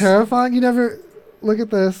that terrifying? You never look at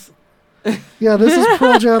this. Yeah, this is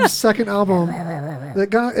Pearl Jam's second album.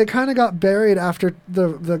 It kind of got buried after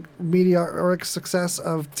the meteoric success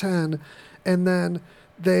of 10, and then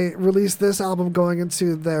they released this album going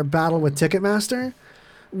into their battle with Ticketmaster,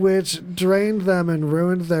 which drained them and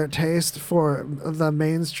ruined their taste for the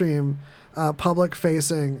mainstream,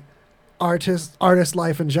 public-facing artist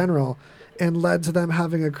life in general, and led to them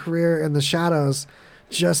having a career in the shadows,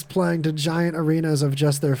 just playing to giant arenas of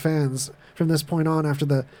just their fans. From this point on, after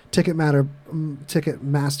the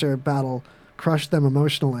Ticketmaster battle crushed them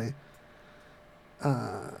emotionally.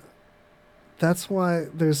 That's why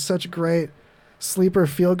there's such great sleeper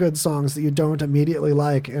feel-good songs that you don't immediately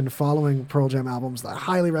like in following Pearl Jam albums that I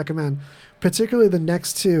highly recommend. Particularly the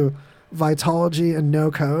next two, Vitology and No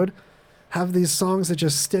Code, have these songs that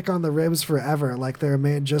just stick on the ribs forever, like they're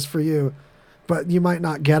made just for you, but you might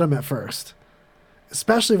not get them at first.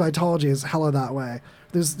 Especially Vitology is hella that way.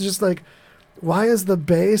 There's just like, why is the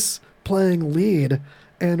bass playing lead?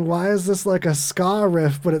 And why is this like a ska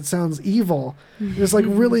riff, but it sounds evil? There's like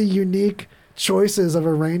really unique choices of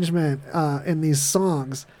arrangement in these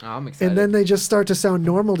songs. Oh, I'm excited. And then they just start to sound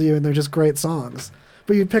normal to you, and they're just great songs.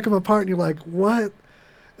 But you pick them apart, and you're like, what?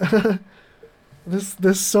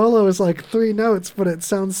 This solo is like 3 notes, but it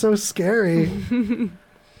sounds so scary.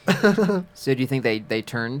 So do you think they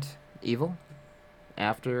turned evil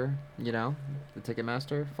after, the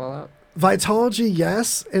Ticketmaster fallout? Vitology,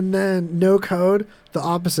 yes, and then No Code, the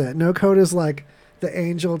opposite. No Code is like the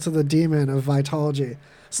angel to the demon of Vitology.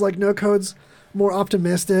 It's like No Code's more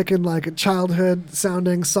optimistic and like a childhood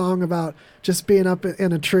sounding song about just being up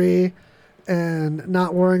in a tree and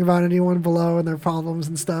not worrying about anyone below and their problems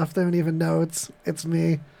and stuff. They don't even know it's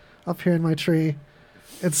me up here in my tree.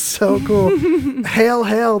 It's so cool. Hail,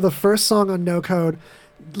 Hail, the first song on No Code,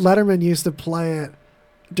 Letterman used to play it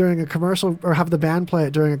during a commercial, or have the band play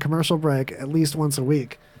it during a commercial break at least once a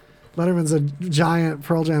week. Letterman's a giant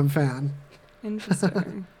Pearl Jam fan.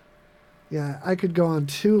 Interesting. Yeah, I could go on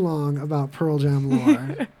too long about Pearl Jam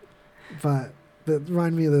lore, but that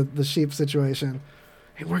remind me of the sheep situation.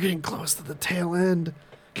 Hey, we're getting close to the tail end.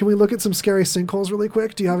 Can we look at some scary sinkholes really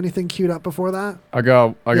quick? Do you have anything queued up before that? I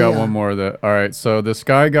got Yeah. one more. All right, so this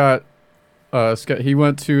guy got, he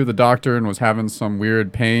went to the doctor and was having some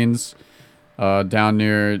weird pains down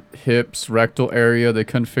near hips, rectal area. They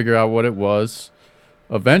couldn't figure out what it was.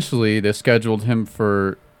 Eventually, they scheduled him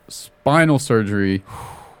for spinal surgery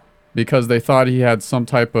because they thought he had some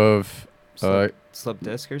type of Slip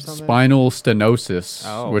disc or something? spinal stenosis,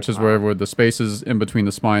 Oh, which is wow. where the spaces in between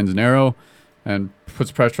the spines narrow and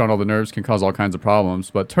puts pressure on all the nerves, can cause all kinds of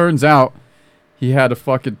problems. But turns out he had a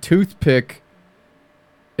fucking toothpick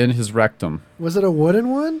in his rectum. Was it a wooden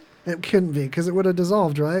one? It couldn't be, because it would have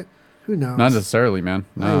dissolved, right? Who knows? Not necessarily, man.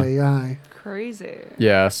 No. Aye, aye. Crazy.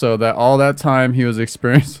 Yeah, so that all that time he was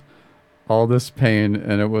experiencing all this pain,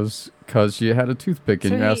 and it was because you had a toothpick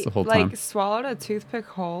in So your ass he, the whole like, time. swallowed a toothpick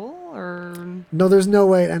whole, or No, there's no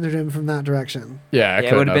way it entered him from that direction. Yeah,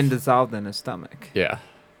 It would have been dissolved in his stomach. Yeah.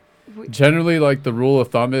 We- Generally, like, the rule of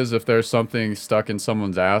thumb is if there's something stuck in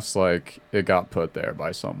someone's ass, like, it got put there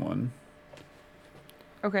by someone.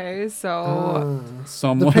 okay, so The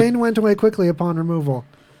Someone. pain went away quickly upon removal.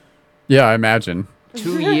 Yeah, I imagine.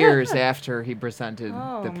 2 years after he presented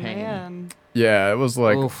oh the pain. man. Yeah, it was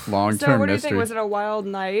like Oof. long-term So what do you mystery. think? Was it a wild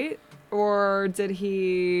night, or did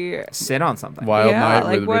he? Sit on something. Wild yeah, Night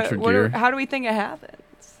like with what? Richard What? Gere. How do we think it happens?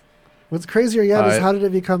 What's crazier yet is I- how did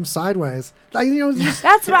it become sideways? Like, just,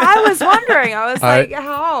 That's what I was wondering. I was like,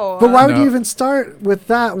 how? but why would No. you even start with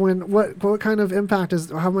that when what kind of impact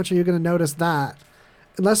is, how much are you going to notice that?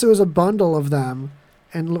 Unless it was a bundle of them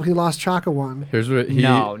and he lost track of one. Here's what he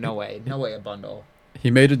No way. No way a bundle.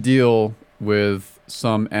 he made a deal with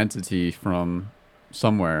some entity from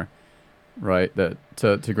somewhere, right? That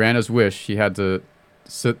to grant his wish, he had to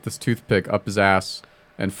sit this toothpick up his ass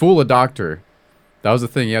and fool a doctor. That was the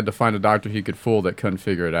thing. He had to find a doctor he could fool that couldn't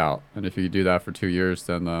figure it out. And if he could do that for 2 years,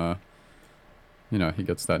 then he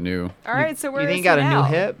gets that new. All right, so where You is think he got a now? new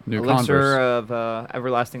hip? New Elixir Converse. of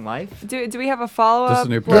everlasting life? Do we have a follow up Just a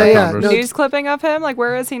new pair of Yeah, Converse. news clipping of him? Like,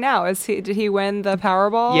 where is he now? Did he win the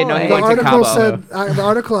Powerball? Yeah, no, he The went to article Cabo. said the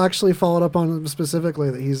article actually followed up on him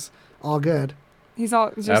specifically that he's all good. He's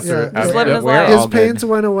all just After- Yeah, just living his we're life. His all good. pains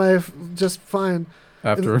went away just fine.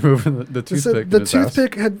 After removing the They toothpick. said in the his ass.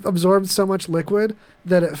 toothpick had absorbed so much liquid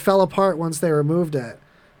that it fell apart once they removed it,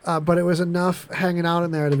 but it was enough hanging out in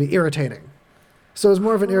there to be irritating. So it was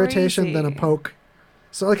more of an irritation than a Crazy. poke.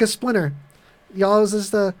 So like a splinter. Y'all is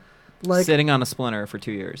just like Sitting on a splinter for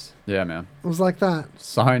 2 years. Yeah, man. it was like that.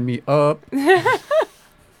 Sign me up.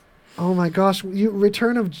 Oh my gosh!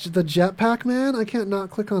 Return of the Jetpack Man. I can't not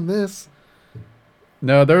click on this.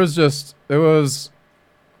 No, it was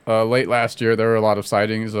late last year. There were a lot of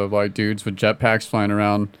sightings of like dudes with jetpacks flying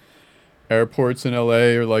around airports in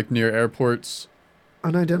LA or like near airports.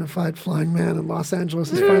 Unidentified flying man in Los Angeles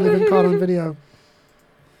has finally been caught on video.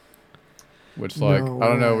 Which like No I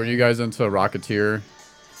don't know. way. Were you guys into Rocketeer?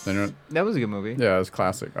 Then That was a good movie. yeah, it was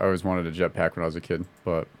classic. I always wanted a jetpack when I was a kid,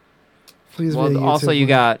 but Please be a Well, YouTube also you link.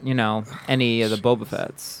 got, any of the Boba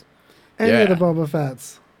Fett's. any of the Yeah. Boba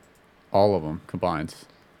Fett's. all of them combined.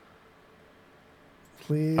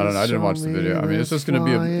 Please. I don't know. I didn't show watch the me video. I mean, it's this just gonna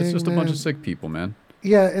be it's just a bunch flying of sick people, man.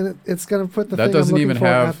 Yeah, and it's gonna put the That thing doesn't I'm even looking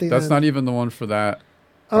for at have. the That's end. not even the one for that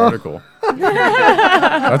Oh. article.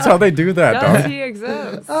 That's how they do that, Does dog. he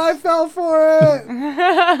exist? I fell for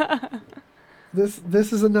it.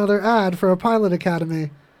 This is another ad for a pilot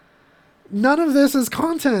academy. None of this is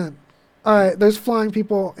content. All right, there's flying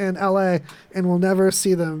people in LA, and we'll never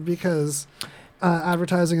see them because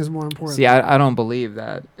advertising is more important. See, I don't believe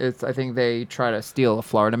that. I think they try to steal a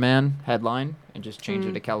Florida Man headline and just change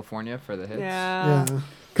it to California for the hits. Yeah. Yeah.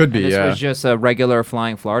 Could And be, this yeah. was just a regular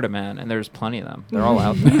flying Florida Man, and there's plenty of them. They're all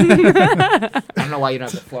out there. I don't know why you don't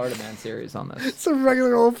have the Florida Man series on this. It's a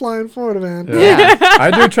regular old flying Florida man. Yeah. I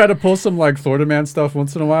do try to pull some like Florida Man stuff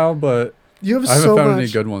once in a while, but You have I haven't so found much. any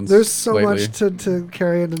good ones. There's so lately. much to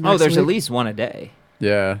carry into next Oh, there's at week. least one a day.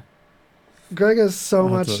 Yeah. Greg has so I'll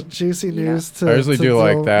have much to- juicy Yeah. news to I usually to do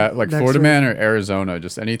like deal that, like next Florida week. Man or Arizona.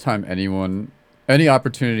 Just anytime any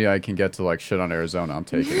opportunity I can get to like shit on Arizona, I'm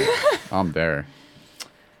taking it. I'm there.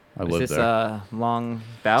 I Is live this there. a long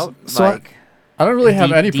bout? So I- like, I don't really have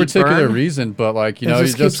deep- any deep particular burn? reason, but like you It know,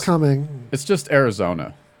 just you keeps just coming. it's just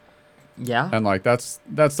Arizona, yeah. and like that's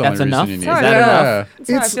the That's only enough? reason you Is need. that yeah. enough? That's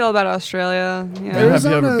how I It's- feel about Australia. Yeah. Man, have you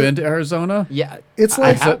Arizona- ever been to Arizona? Yeah. It's I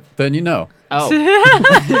like have. Then you know. Oh.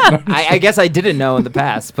 I guess I didn't know in the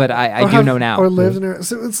past, but I or do have- know now. Or lived in it.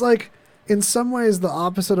 So it's like, in some ways, the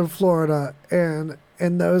opposite of Florida, and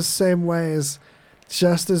in those same ways,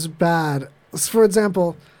 just as bad. For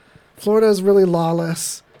example, Florida is really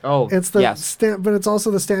lawless. Oh, It's the yes. but it's also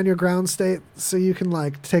the stand your ground state, so you can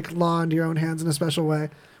like take law into your own hands in a special way.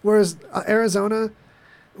 Whereas Arizona,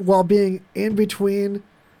 while being in between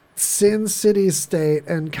Sin City State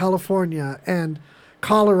and California and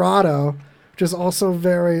Colorado, which is also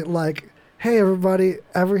very like, hey everybody,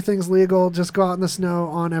 everything's legal, just go out in the snow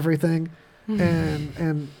on everything,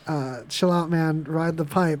 and chill out, man, ride the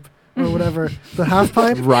pipe or whatever, the half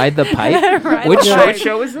pipe. Ride the pipe? Ride Which the show, pipe. what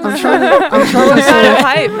show is this? I'm trying to Ride say a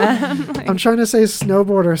pipe, man. I'm trying to say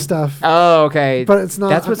snowboarder stuff, Oh, okay. but it's not.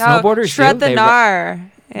 That's what No, snowboarders shred do? the They gnar.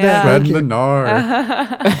 Yeah. Thank Red you. the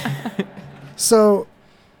Nar. So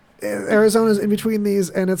Arizona's in between these,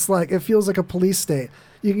 and it's like it feels like a police state.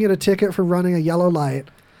 You can get a ticket for running a yellow light.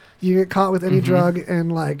 You get caught with any Mhm. drug,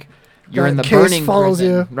 and like You're in the that case burning follows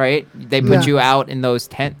prison, you. right? They put Yeah. you out in those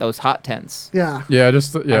hot tents. Yeah, Yeah,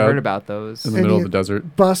 just I heard yeah, about those. in the And middle of you the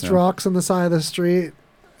desert. bust Yeah. rocks on the side of the street,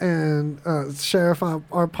 and Sheriff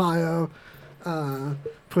Arpaio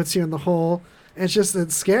puts you in the hole.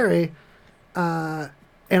 It's scary,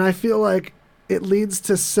 and I feel like it leads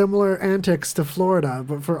to similar antics to Florida,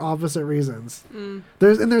 but for opposite reasons. Mm.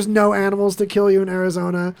 There's no animals to kill you in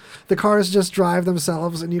Arizona. The cars just drive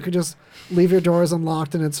themselves, and you can just leave your doors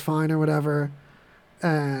unlocked, and it's fine or whatever.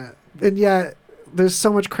 And yet, there's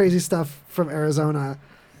so much crazy stuff from Arizona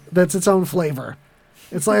that's its own flavor.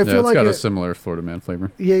 It's like I Yeah, feel it's like got a it, similar Florida Man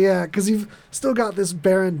flavor. yeah, because you've still got this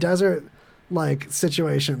barren desert like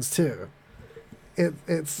situations too.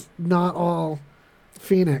 It's not all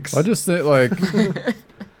Phoenix. I just think like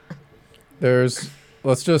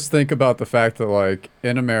let's just think about the fact that like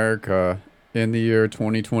in America in the year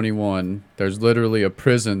 2021 there's literally a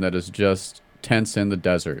prison that is just tents in the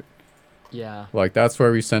desert. Yeah. Like that's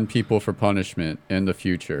where we send people for punishment in the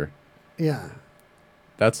future. Yeah,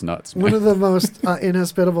 That's nuts, man. one of the most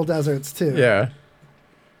inhospitable deserts too. Yeah.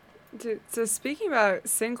 So speaking about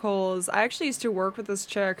sinkholes, I actually used to work with this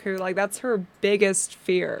chick who like that's her biggest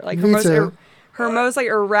fear. Like her Me most too. her most like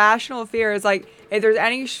irrational fear is like if there's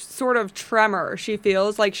any sort of tremor she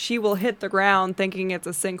feels like she will hit the ground thinking it's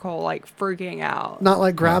a sinkhole, like freaking out. Not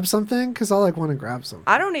like grab something, because I like want to grab something.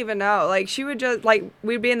 I don't even know. Like she would just like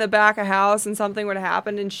we'd be in the back of house and something would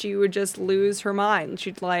happen and she would just lose her mind.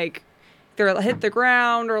 She'd like either hit the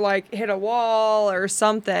ground or like hit a wall or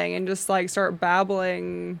something and just like start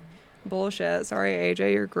babbling bullshit. Sorry,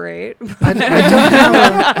 AJ, you're great. I don't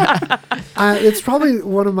have it's probably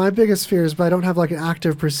one of my biggest fears, but I don't have like an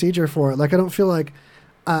active procedure for it. Like I don't feel like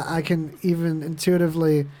I can even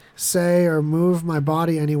intuitively say or move my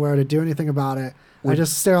body anywhere to do anything about it. I Would-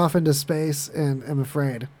 just stare off into space and am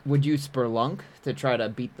afraid. Would you spelunk to try to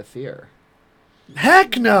beat the fear?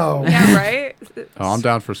 Heck no! Yeah, right? Oh, I'm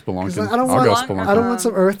down for 'Cause spelunking. I don't I'll go want- spelunking. I don't want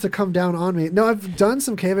some earth to come down on me. No, I've done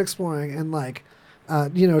some cave exploring and like,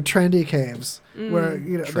 trendy caves where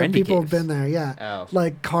that Trendy people caves. have been there. Yeah, Oh.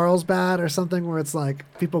 like Carlsbad or something where it's like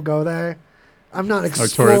people go there. I'm not like,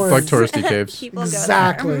 exploring. like touristy caves. People go there.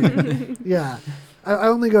 Exactly. Yeah. I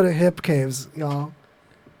only go to hip caves, y'all.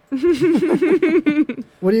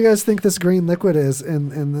 What do you guys think this green liquid is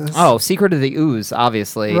in this? Oh, Secret of the Ooze,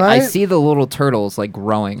 obviously. I Right? see the little turtles like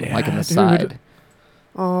growing like in the dude. side.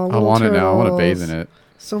 Oh, I want it now. I want to bathe turtles. in it.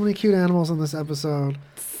 So many cute animals in this episode.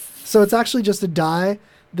 So it's actually just a dye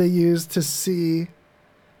they use to see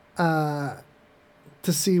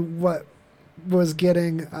what was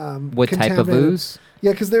getting What type of contaminated. ooze?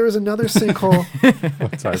 Yeah, because there was another sinkhole.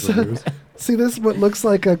 What type of news? See, this what looks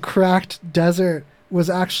like a cracked desert was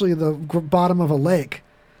actually the bottom of a lake,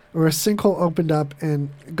 where a sinkhole opened up and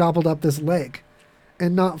gobbled up this lake.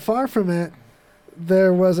 And not far from it,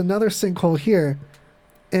 there was another sinkhole here.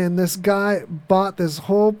 And this guy bought this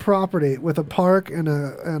whole property with a park and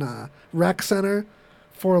a rec center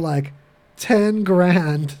for like 10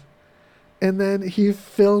 grand. And then he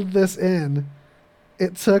filled this in.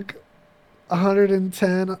 It took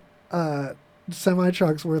 110 semi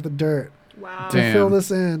trucks worth of dirt Wow. to fill Damn. this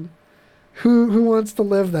in. Who wants to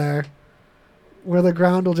live there, where the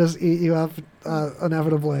ground will just eat you up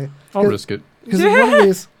inevitably? I'll risk it.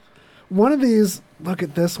 Because one of these. Look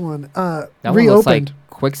at this one. That one Reopened. looks like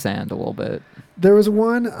quicksand a little bit. There was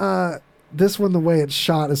one. This one, the way it's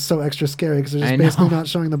shot is so extra scary because they're I just basically know. not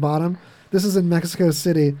showing the bottom. This is in Mexico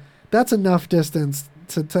City. That's enough distance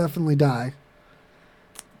to definitely die.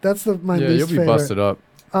 That's my Yeah, least you'll be favorite. busted up.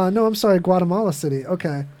 No, I'm sorry, Guatemala City.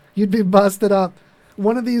 Okay, you'd be busted up.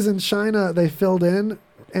 One of these in China, they filled in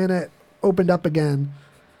and it opened up again.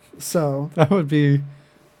 So That would be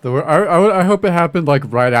the wor- I hope it happened like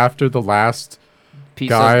right after the last Piece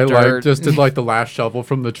guy of like dirt. just did like the last shovel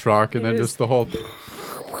from the truck and It then is- just the whole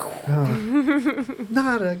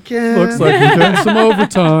not again. looks like we're doing some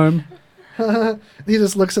overtime. He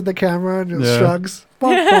just looks at the camera and just Yeah. shrugs.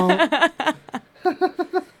 Bonk,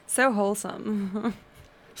 bonk. So wholesome.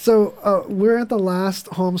 So we're at the last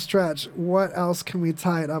home stretch. What else can we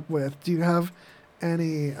tie it up with? Do you have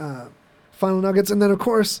any final nuggets? And then, of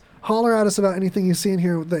course, holler at us about anything you see in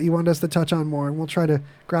here that you want us to touch on more, and we'll try to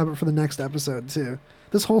grab it for the next episode too.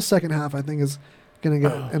 This whole second half, I think, is gonna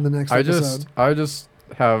get in the next episode. I just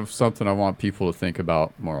have something I want people to think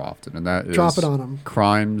about more often, and that is Drop it on them.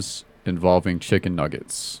 crimes involving chicken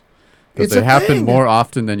nuggets. It's Because they a happen thing. more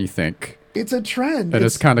often than you think, It's a trend. and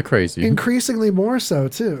it's kind of crazy. increasingly more so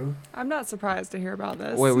too. I'm not surprised to hear about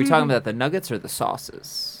this. Wait, are we talking about the nuggets or the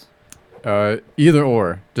sauces? Either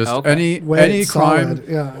or, just Okay. any Wait, crime solid.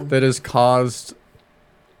 Yeah. that is caused,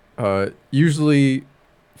 usually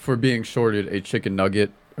for being shorted a chicken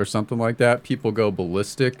nugget or something like that, people go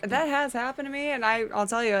ballistic. That has happened to me, and I'll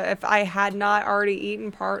tell you, if I had not already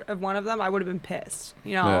eaten part of one of them, I would have been pissed.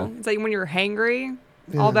 You know, Yeah. it's like when you're hangry,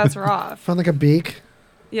 Yeah. all bets are off. Found like a beak.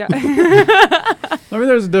 Yeah. I mean,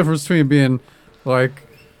 there's a difference between being like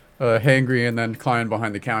hangry and then climbing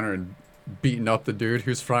behind the counter and beating up the dude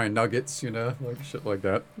who's frying nuggets, you know, like shit like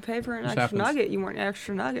that, Pay for an Just extra happens. nugget. You want an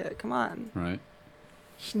extra nugget. Come on. right?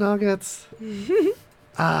 Schnuggets.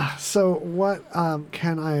 So what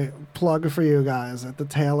can I plug for you guys at the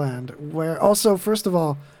tail end? Where also, first of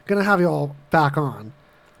all, gonna have you all back on.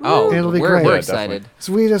 Oh, It'll be we're, great. we're Yeah, excited.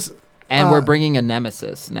 So we just And Uh, we're bringing a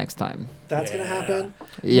nemesis next time. that's gonna happen.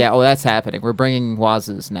 Yeah, oh, that's happening. We're bringing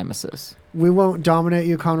Waz's nemesis. We won't dominate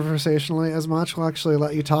you conversationally as much. We'll actually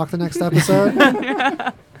let you talk the next episode.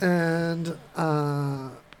 And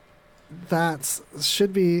that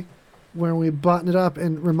should be where we button it up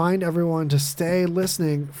and remind everyone to stay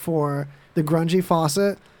listening for the Grungy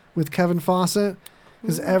Fawcett with Kevin Fawcett.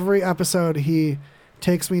 Because every episode he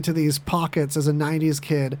takes me to these pockets as a 90s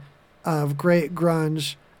kid of great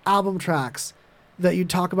grunge album tracks that you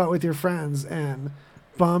talk about with your friends and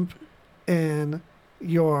bump in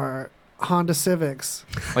your Honda Civics.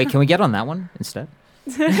 Wait, can we get on that one instead?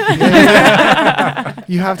 You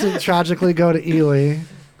have to tragically go to Ely,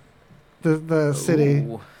 the city.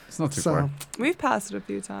 Ooh. It's not too So far. We've passed it a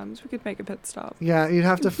few times. We could make a pit stop. yeah, you'd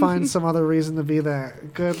have to find some other reason to be there.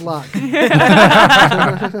 Good luck.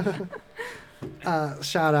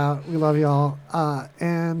 Shout out, we love y'all.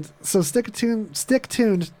 And so stick tuned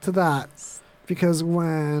to that, because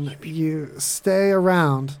when you stay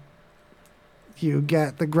around, you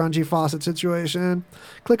get the Grungy Fawcett situation.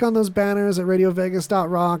 Click on those banners at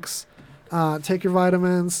radiovegas.rocks. Take your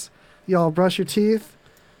vitamins. Y'all brush your teeth.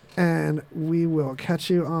 And we will catch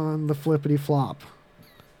you on the flippity flop.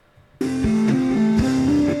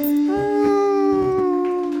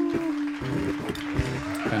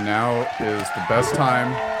 And now is the best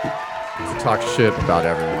time to talk shit about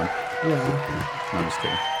everyone. Yeah. No, I'm just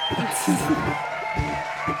kidding.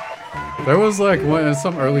 There was like one in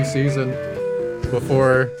some early season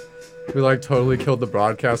before we like totally killed the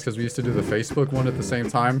broadcast because we used to do the Facebook one at the same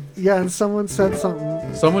time. Yeah, and someone said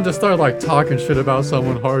something. Someone just started like talking shit about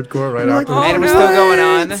someone hardcore right You're after. like, And Oh, we're no. still going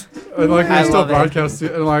on. And like I we still love it. broadcast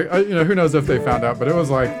it, and like you know, who knows if they found out, but it was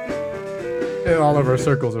like in all of our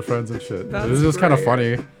circles of friends and shit. That's It was just kind of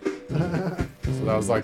great. funny. So that was like